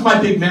 that was my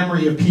big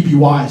memory of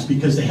PBYs,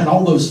 because they had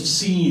all those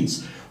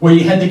scenes where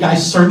you had the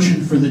guys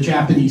searching for the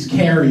Japanese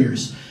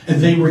carriers,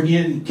 and they were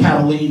in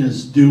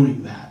Catalinas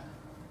doing that.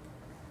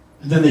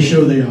 And then they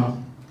show the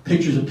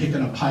pictures of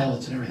picking up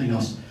pilots and everything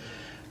else.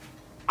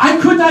 I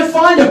could not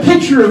find a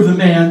picture of the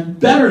man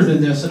better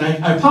than this, and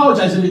I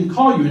apologize I didn't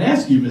call you and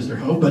ask you, Mr.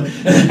 Ho, but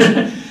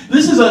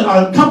this is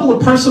a couple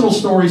of personal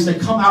stories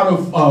that come out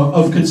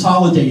of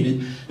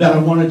Consolidated that I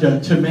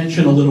wanted to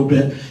mention a little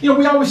bit. We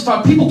always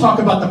people talk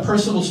about the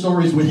personal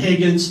stories with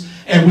Higgins,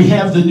 and we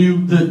have the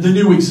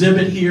new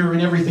exhibit here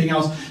and everything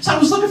else. So I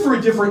was looking for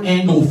a different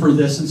angle for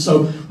this, and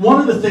so one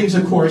of the things,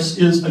 of course,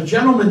 is a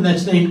gentleman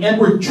that's named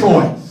Edward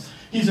Choi.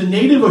 He's a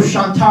native of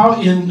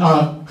Shantou in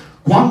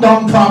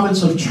Guangdong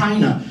province of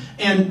China.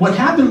 And what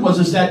happened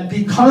was that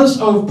because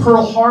of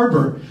Pearl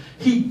Harbor,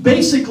 he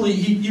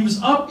was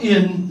up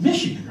in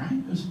Michigan, right?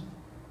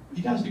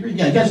 He got his degree?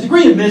 Yeah, he got his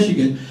degree in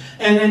Michigan.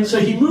 And then so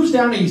he moves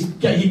down and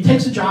he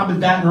takes a job in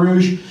Baton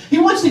Rouge. He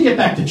wants to get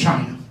back to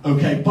China,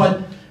 okay?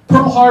 But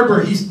Pearl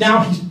Harbor, he's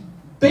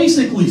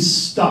basically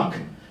stuck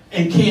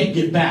and can't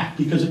get back,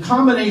 because a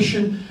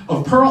combination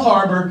of Pearl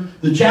Harbor,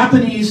 the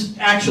Japanese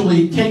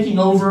actually taking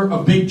over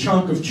a big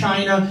chunk of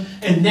China,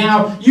 and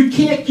now you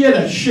can't get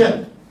a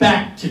ship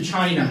back to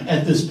China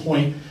at this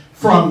point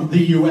from the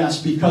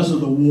U.S. because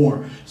of the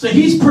war. So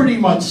he's pretty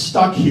much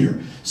stuck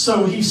here.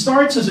 So he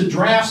starts as a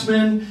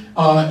draftsman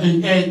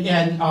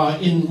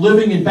in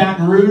living in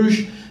Baton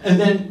Rouge, and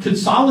then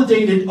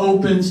Consolidated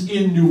opens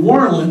in New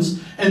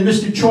Orleans, and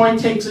Mr. Choi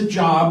takes a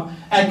job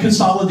at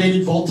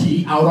Consolidated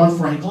Vultee out on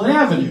Franklin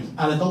Avenue,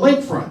 out at the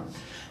Lakefront.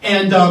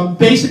 And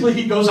basically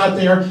he goes out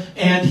there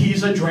and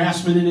he's a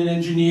draftsman and an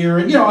engineer,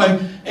 and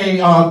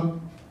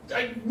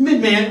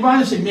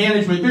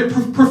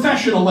management,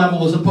 professional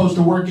level as opposed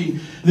to working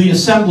the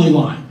assembly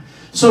line.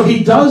 So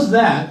he does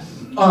that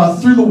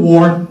through the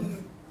war.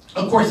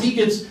 Of course, he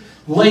gets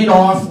laid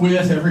off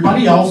with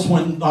everybody else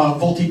when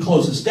Vultee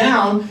closes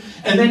down,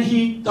 and then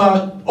he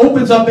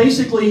opens up,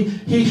 basically,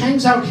 he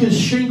hangs out his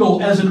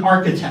shingle as an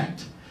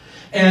architect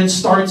and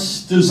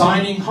starts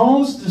designing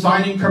homes,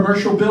 designing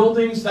commercial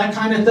buildings, that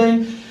kind of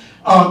thing.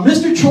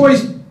 Mr.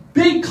 Choi's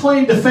big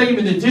claim to fame,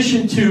 in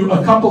addition to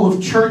a couple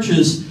of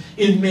churches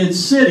in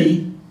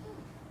Mid-City,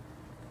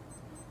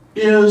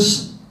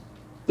 is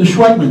the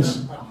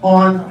Schwegmans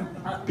on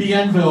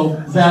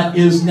Bienville that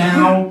is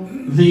now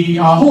the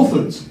Whole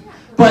Foods.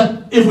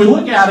 But if we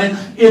look at it,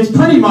 it's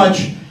pretty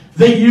much,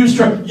 they use,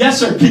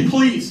 yes sir,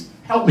 please,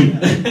 help me.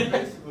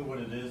 Basically what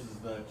it is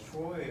that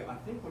Troy, I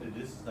think what it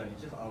is that he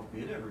just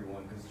outbid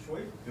everyone, because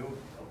Troy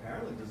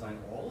apparently designed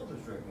all of the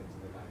Schwegmans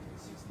in the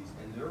 1960s,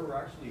 and there were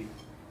actually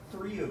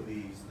 3 of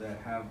these that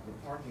have the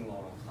parking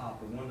lot on top.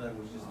 The one that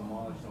was just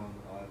demolished on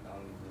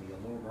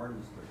the Lower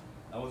Garden District,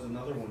 that was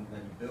another one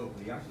that he built,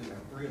 but he actually got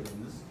 3 of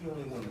them. This is the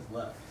only one that's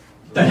left.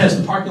 So that has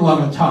the parking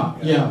lot on top,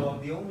 yeah. Well,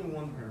 the only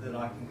one that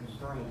I can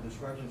confirm with the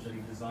Schwegmans that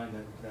he designed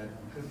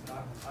because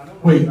I don't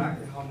know Wait,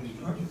 exactly how many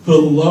Schwegmans. The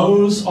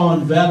Lowe's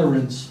on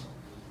Veterans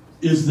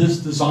is this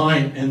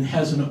design and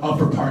has an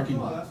upper parking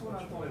lot. That's what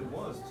I thought it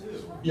was.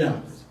 Yeah.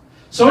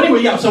 So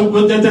anyway, yeah.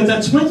 So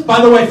that's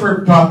by the way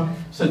for.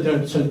 So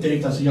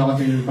Dave doesn't yell at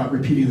me about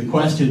repeating the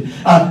question.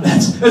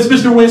 That's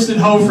Mr. Winston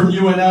Ho from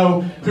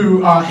UNO,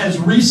 who has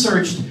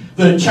researched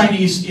the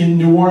Chinese in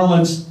New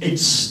Orleans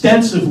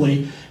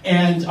extensively,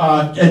 and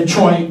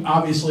Choi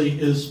obviously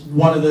is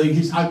one of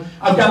the.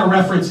 I've got a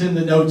reference in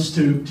the notes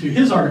to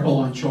his article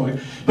on Choi.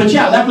 But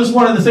yeah, that was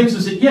one of the things.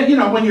 Is that yeah, you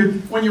know,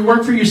 when you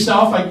work for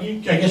yourself, I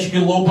guess you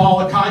can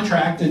lowball a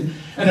contract, and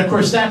of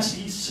course that's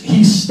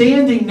he's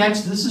standing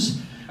next to this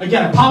is.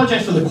 Again, I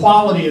apologize for the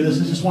quality of this.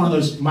 This is just one of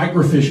those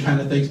microfiche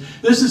kind of things.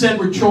 This is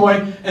Edward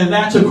Choi, and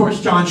that's, of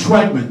course, John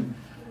Schwegman.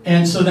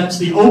 And so that's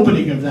the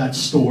opening of that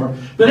store.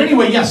 But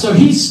anyway, yeah, so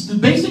he's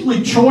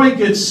basically Choi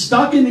gets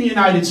stuck in the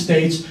United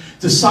States,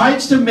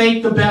 decides to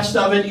make the best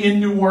of it in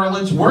New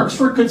Orleans, works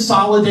for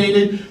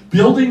Consolidated,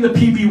 building the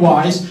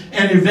PBYs,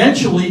 and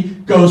eventually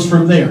goes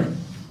from there.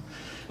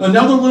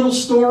 Another little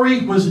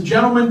story was a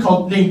gentleman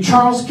named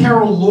Charles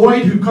Carroll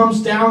Lloyd, who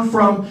comes down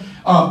from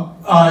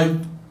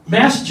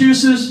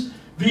Massachusetts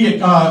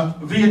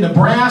via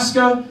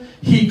Nebraska.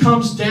 He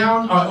comes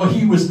down,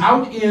 he was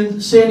out in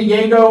San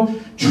Diego,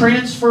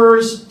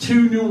 transfers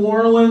to New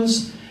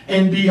Orleans,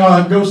 and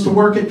goes to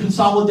work at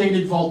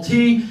Consolidated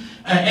Vultee.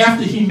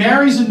 After he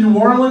marries a New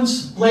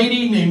Orleans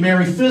lady named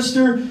Mary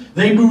Pfister,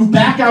 they move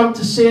back out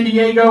to San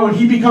Diego, and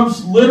he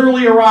becomes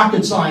literally a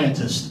rocket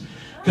scientist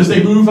because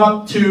they move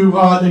up to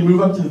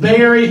the Bay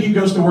Area. He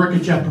goes to work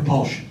at Jet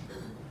Propulsion.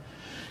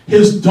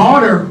 His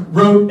daughter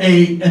wrote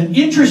an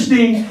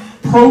interesting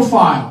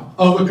profile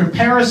of a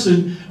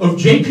comparison of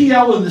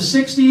JPL in the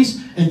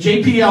 60s and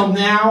JPL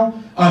now.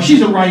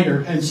 She's a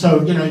writer, and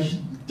so, you know,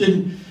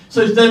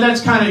 so that's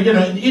kind of, you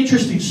know, an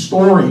interesting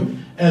story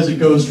as it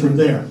goes from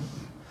there.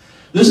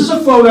 This is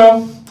a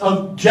photo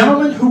of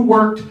gentlemen who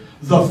built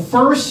the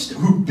first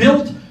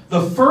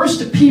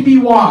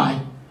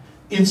PBY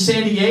in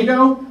San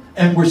Diego,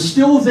 and were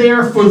still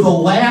there for the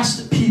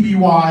last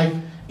PBY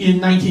in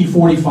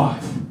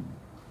 1945.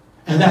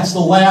 And that's the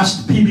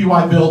last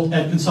PBY built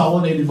at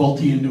Consolidated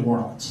Vultee in New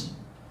Orleans.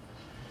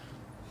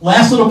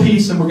 Last little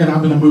piece, and I'm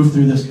going to move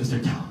through this because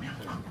they're telling me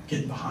I'm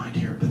getting behind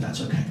here, but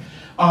that's okay.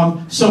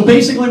 So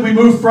basically, we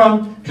move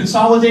from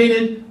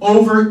Consolidated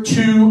over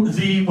to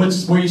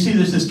where you see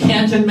this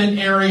cantonment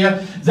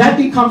area. That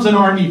becomes an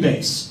Army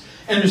base.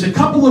 And there's a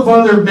couple of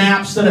other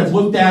maps that I've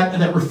looked at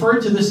and that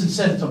refer to this and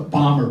said it's a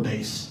bomber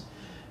base.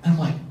 And I'm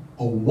like,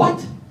 oh,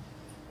 what?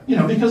 You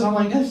know, because I'm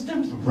like, there was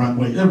no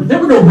runway. There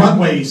were no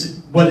runways.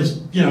 What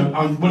is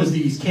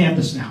the East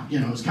Campus now? You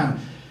know, it's kind of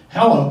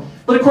hello.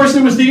 But of course,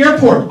 there was the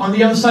airport on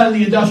the other side of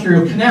the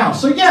Industrial Canal.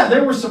 So yeah,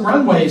 there were some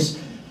runways,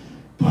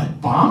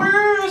 but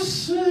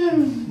bombers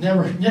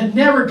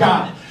never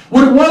got it.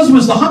 What it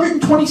was the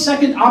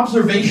 122nd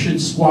Observation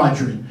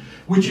Squadron,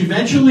 which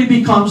eventually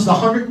becomes the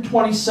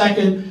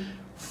 122nd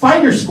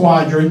Fighter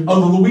Squadron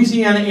of the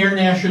Louisiana Air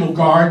National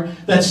Guard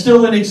that's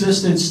still in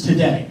existence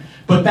today.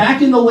 But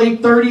back in the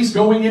late 30s,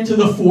 going into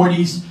the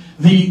 40s,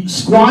 the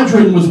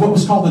squadron was what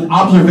was called an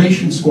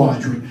observation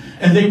squadron.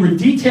 And they were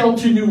detailed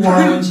to New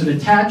Orleans and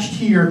attached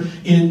here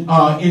in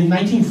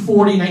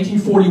 1940,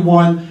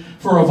 1941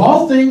 for, of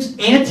all things,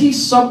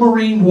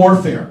 anti-submarine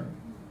warfare.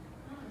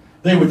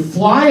 They would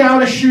fly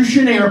out of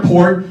Shushan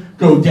Airport,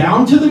 go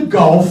down to the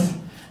Gulf,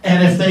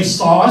 and if they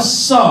saw a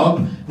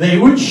sub, they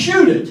would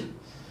shoot it.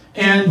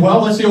 And,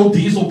 well, that's the old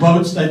diesel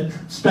boats that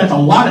spent a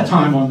lot of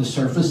time on the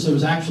surface, so it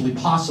was actually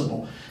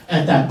possible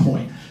at that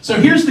point. So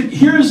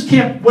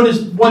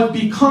what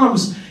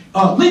becomes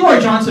Leroy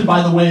Johnson,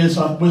 by the way,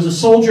 was a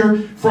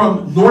soldier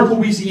from North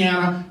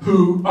Louisiana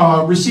who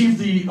received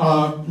the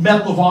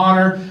Medal of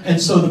Honor,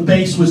 and so the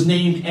base was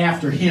named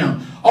after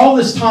him. All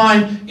this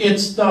time,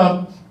 it's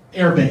the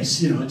air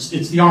base, you know, it's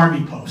the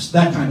Army post,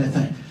 that kind of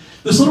thing.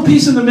 This little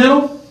piece in the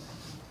middle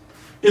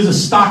is a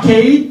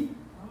stockade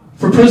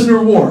for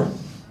prisoner of war.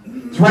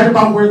 It's right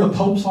about where the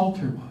Pope's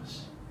altar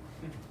was.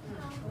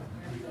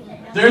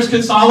 There's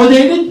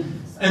Consolidated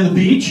and the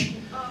beach.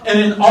 And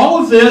then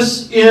all of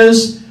this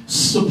is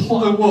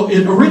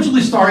it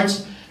originally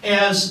starts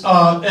as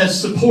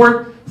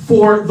support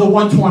for the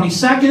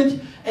 122nd,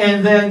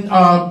 and then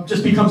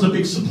just becomes a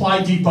big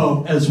supply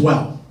depot as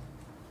well.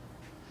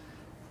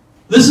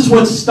 This is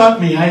what stuck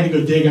me. I had to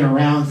go digging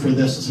around for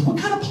this. I said, what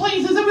kind of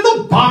planes? There were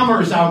no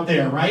bombers out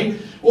there, right?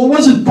 Well, it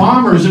wasn't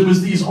bombers. It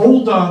was these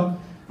old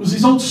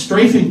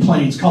strafing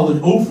planes called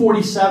an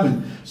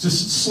O-47. It's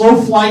just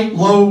slow flight,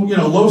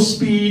 low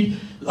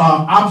speed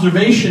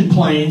observation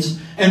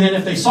planes. And then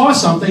if they saw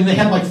something, they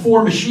had like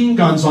 4 machine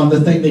guns on the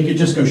thing. They could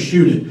just go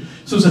shoot it.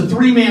 So it was a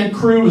 3-man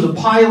crew. It was a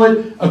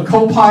pilot, a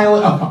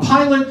co-pilot, a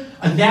pilot,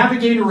 a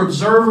navigator,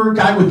 observer,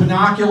 guy with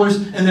binoculars,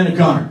 and then a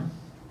gunner.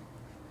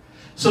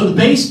 So the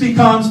base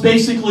becomes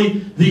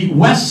basically the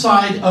west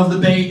side of the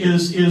bay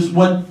is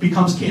what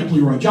becomes Camp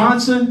Leroy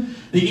Johnson.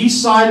 The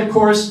east side, of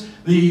course,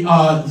 the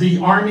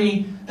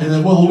Army, and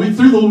then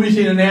through the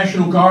Louisiana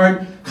National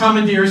Guard,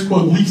 commandeers,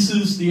 quote,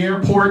 leases the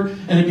airport,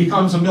 and it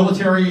becomes a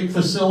military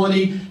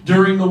facility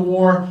during the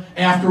war.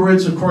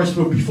 Afterwards, of course,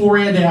 but before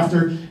and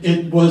after,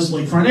 it was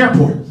Lakefront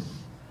Airport.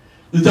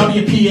 The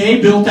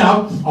WPA built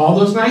out all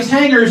those nice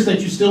hangars that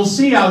you still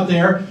see out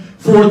there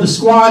for the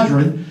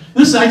squadron.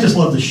 I just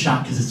love this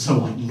shot because it's so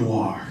like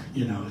noir,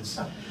 you know.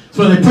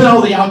 So they put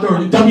all the outdoor,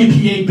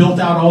 WPA built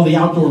out all the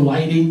outdoor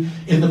lighting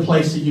in the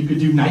place so you could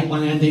do night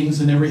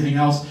landings and everything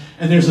else.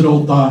 And there's an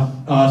old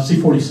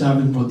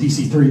C-47, well,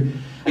 DC-3.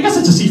 I guess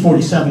it's a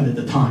C-47 at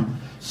the time.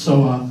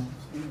 So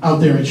out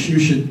there at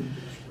Shushan.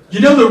 You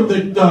know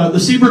the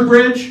Seabrook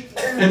Bridge?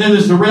 And then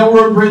there's the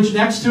railroad bridge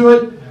next to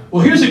it?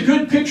 Well, here's a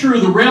good picture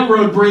of the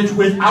railroad bridge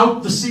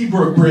without the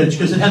Seabrook Bridge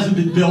because it hasn't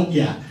been built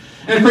yet.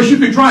 And of course, you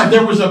could drive.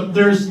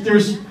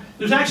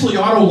 There's actually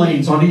auto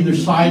lanes on either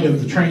side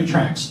of the train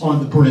tracks on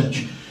the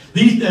bridge.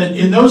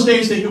 In those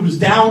days, it was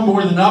down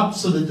more than up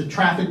so that the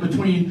traffic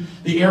between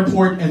the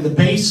airport and the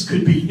base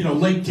could be,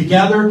 linked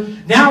together.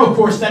 Now, of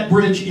course, that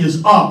bridge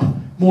is up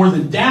more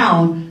than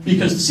down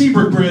because the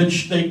Seabrook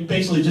Bridge, they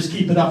basically just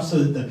keep it up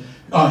so that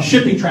the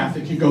shipping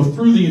traffic can go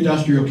through the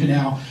industrial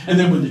canal. And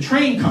then when the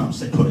train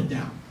comes, they put it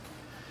down.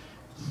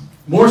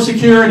 More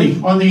security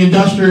on the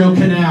industrial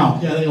canal.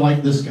 Yeah, they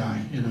like this guy.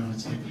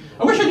 It's like,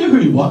 I wish I knew who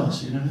he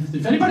was.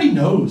 If anybody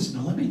knows,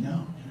 let me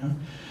know.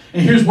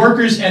 And here's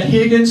workers at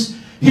Higgins.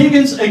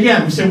 Higgins,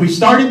 again, we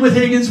started with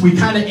Higgins. We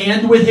kind of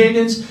end with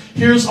Higgins.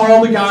 Here's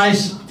all the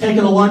guys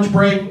taking a lunch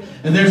break.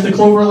 And there's the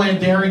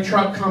Cloverland dairy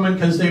truck coming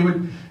because they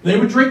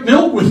would drink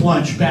milk with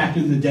lunch back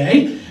in the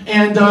day.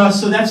 And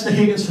so that's the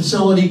Higgins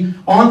facility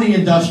on the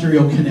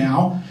industrial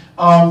canal.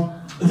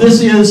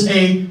 This is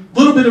a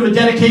little bit of a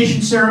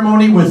dedication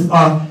ceremony with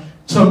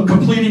some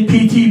completed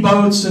PT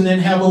boats, and then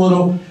have a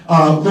little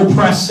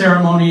press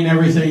ceremony and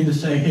everything to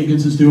say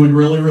Higgins is doing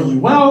really, really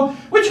well,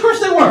 which of course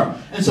they were.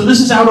 And so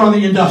this is out on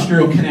the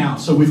industrial canal.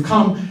 So we've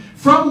come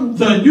from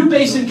the New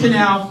Basin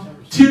Canal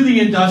to the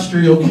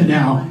industrial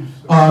canal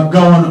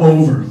going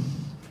over.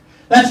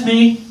 That's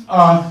me.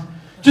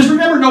 Just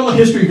remember, NOLA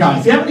history guy.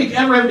 If you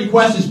ever have any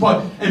questions,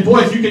 and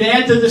boy, if you can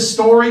add to this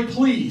story,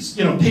 please,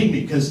 ping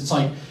me, because it's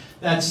like,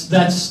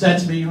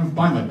 that's me.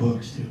 Buy my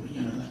books too.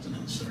 That's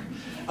another story.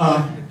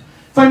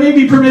 If I may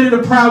be permitted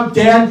a proud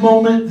dad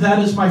moment, that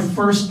is my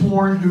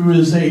firstborn, who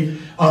is an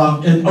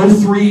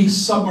 03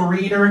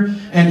 submariner,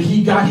 and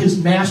he got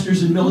his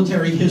master's in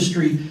military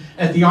history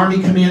at the Army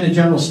Command and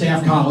General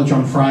Staff College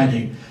on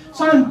Friday.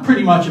 So I'm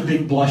pretty much a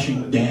big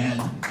blushing dad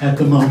at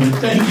the moment.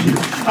 Thank you.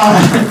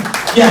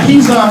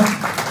 He's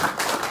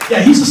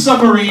a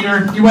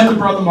submariner. He went to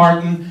Brother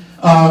Martin.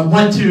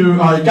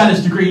 Got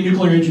his degree in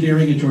nuclear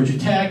engineering at Georgia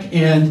Tech,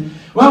 and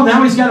well,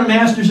 now he's got a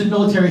master's in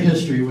military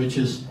history, which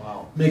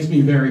makes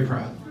me very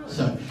proud.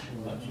 So,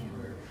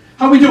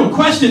 how are we doing?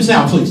 Questions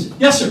now, please.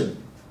 Yes, sir.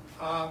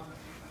 How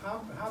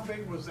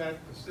big was that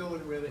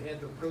facility where they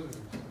had the prisoners?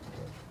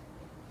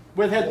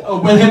 Where they had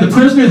the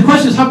prisoners. The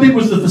question is, how big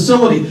was the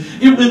facility?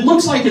 It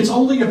looks like it's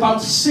only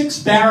about 6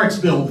 barracks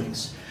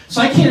buildings.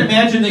 So I can't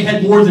imagine they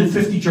had more than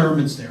 50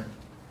 Germans there.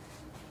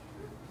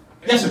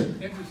 Yes, sir.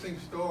 Interesting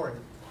story.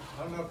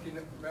 I don't know if you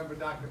remember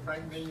Dr.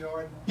 Frank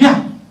Mignard.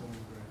 Yeah.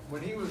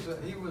 When he was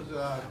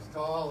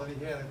tall and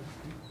he had a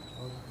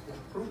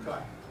crew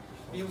cut,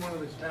 he and one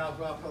of his pals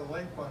went out for the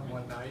Lakefront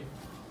one night,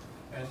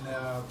 and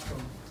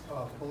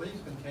some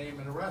policemen came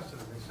and arrested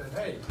him. They said,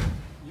 "Hey,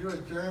 you're a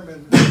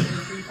German."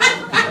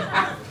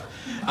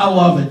 I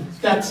love it.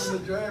 That's the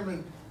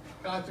German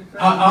concentration.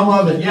 I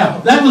love it. Yeah,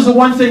 that was the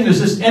one thing. There's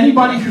just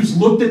anybody who's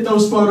looked at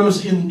those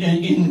photos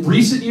in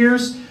recent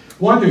years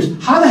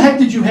wonders, how the heck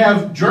did you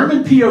have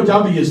German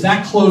POWs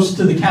that close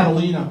to the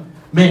Catalina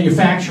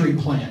manufacturing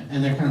plant?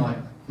 And they're kind of like,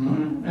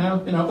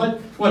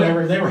 but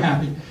whatever, they were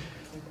happy.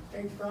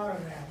 They thought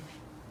of that.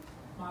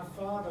 My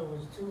father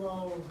was too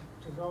old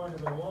to go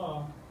into the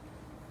war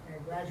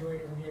and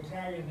graduated from the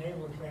Italian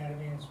Naval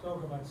Academy and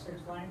spoke about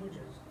 6 languages.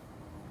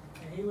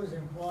 And he was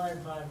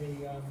employed by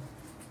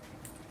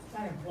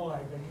not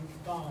employed, but he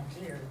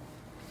volunteered.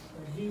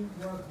 But he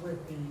worked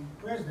with the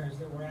prisoners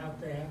that were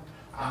out there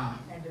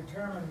and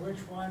determined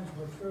which ones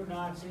were true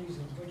Nazis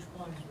and which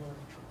ones were.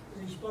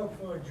 He spoke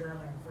fluent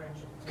German and French.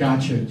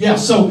 Gotcha. Yeah.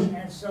 So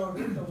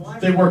the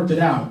ones they worked it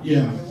out.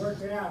 Yeah. They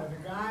worked it out, and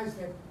the guys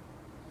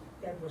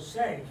that were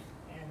safe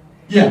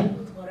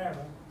and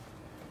whatever,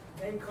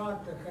 they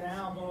caught the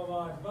Canal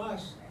Boulevard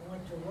bus and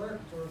went to work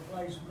to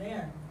replace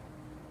men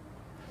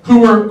who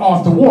were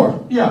off the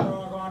war. Yeah. Who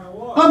were on the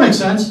war. That makes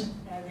sense.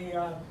 And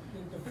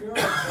the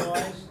Fuhrer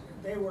boys,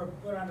 they were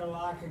put under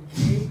lock and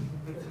key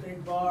with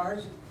big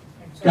bars.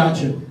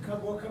 Gotcha.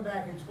 We'll come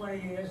back in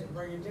 20 years and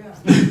bring it down.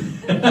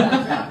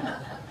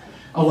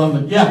 I love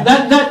it. Yeah,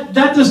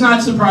 that does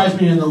not surprise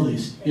me in the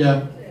least.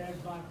 Yeah.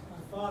 And my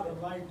father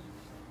liked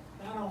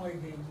not only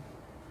the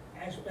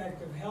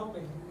aspect of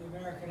helping the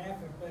American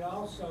effort, but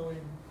also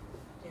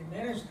in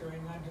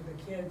ministering unto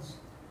the kids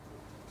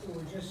who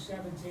were just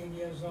 17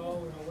 years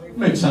old and away from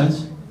Makes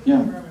sense. Yeah.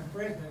 German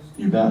prisoners.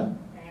 You bet.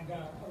 And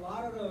a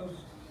lot of those,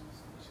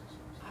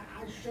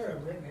 I should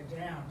have written it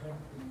down, but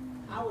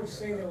I would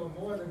say there were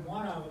more than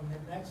one of them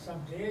that met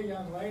some dear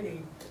young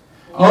lady.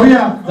 Oh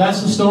yeah,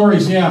 that's the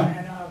stories, yeah.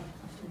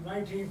 And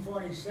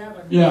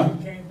 1947. Yeah.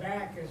 He came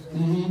back as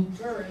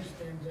a tourist,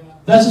 and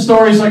That's the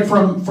stories like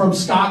from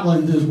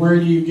Scotland, is where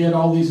do you get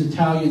all these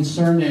Italian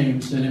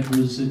surnames, and it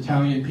was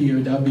Italian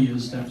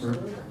POWs that were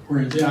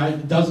yeah,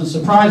 it doesn't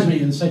surprise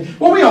me and say,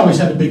 well, we always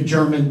had a big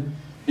German,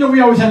 we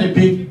always had a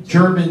big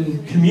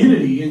German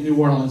community in New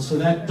Orleans, so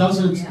that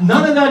doesn't,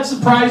 none of that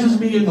surprises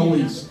me in the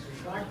least.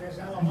 like this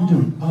How you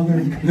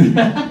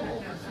doing?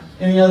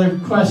 Any other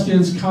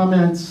questions,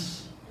 comments?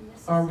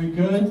 Are we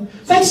good?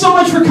 Thanks so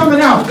much for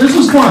coming out. This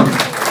was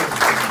fun.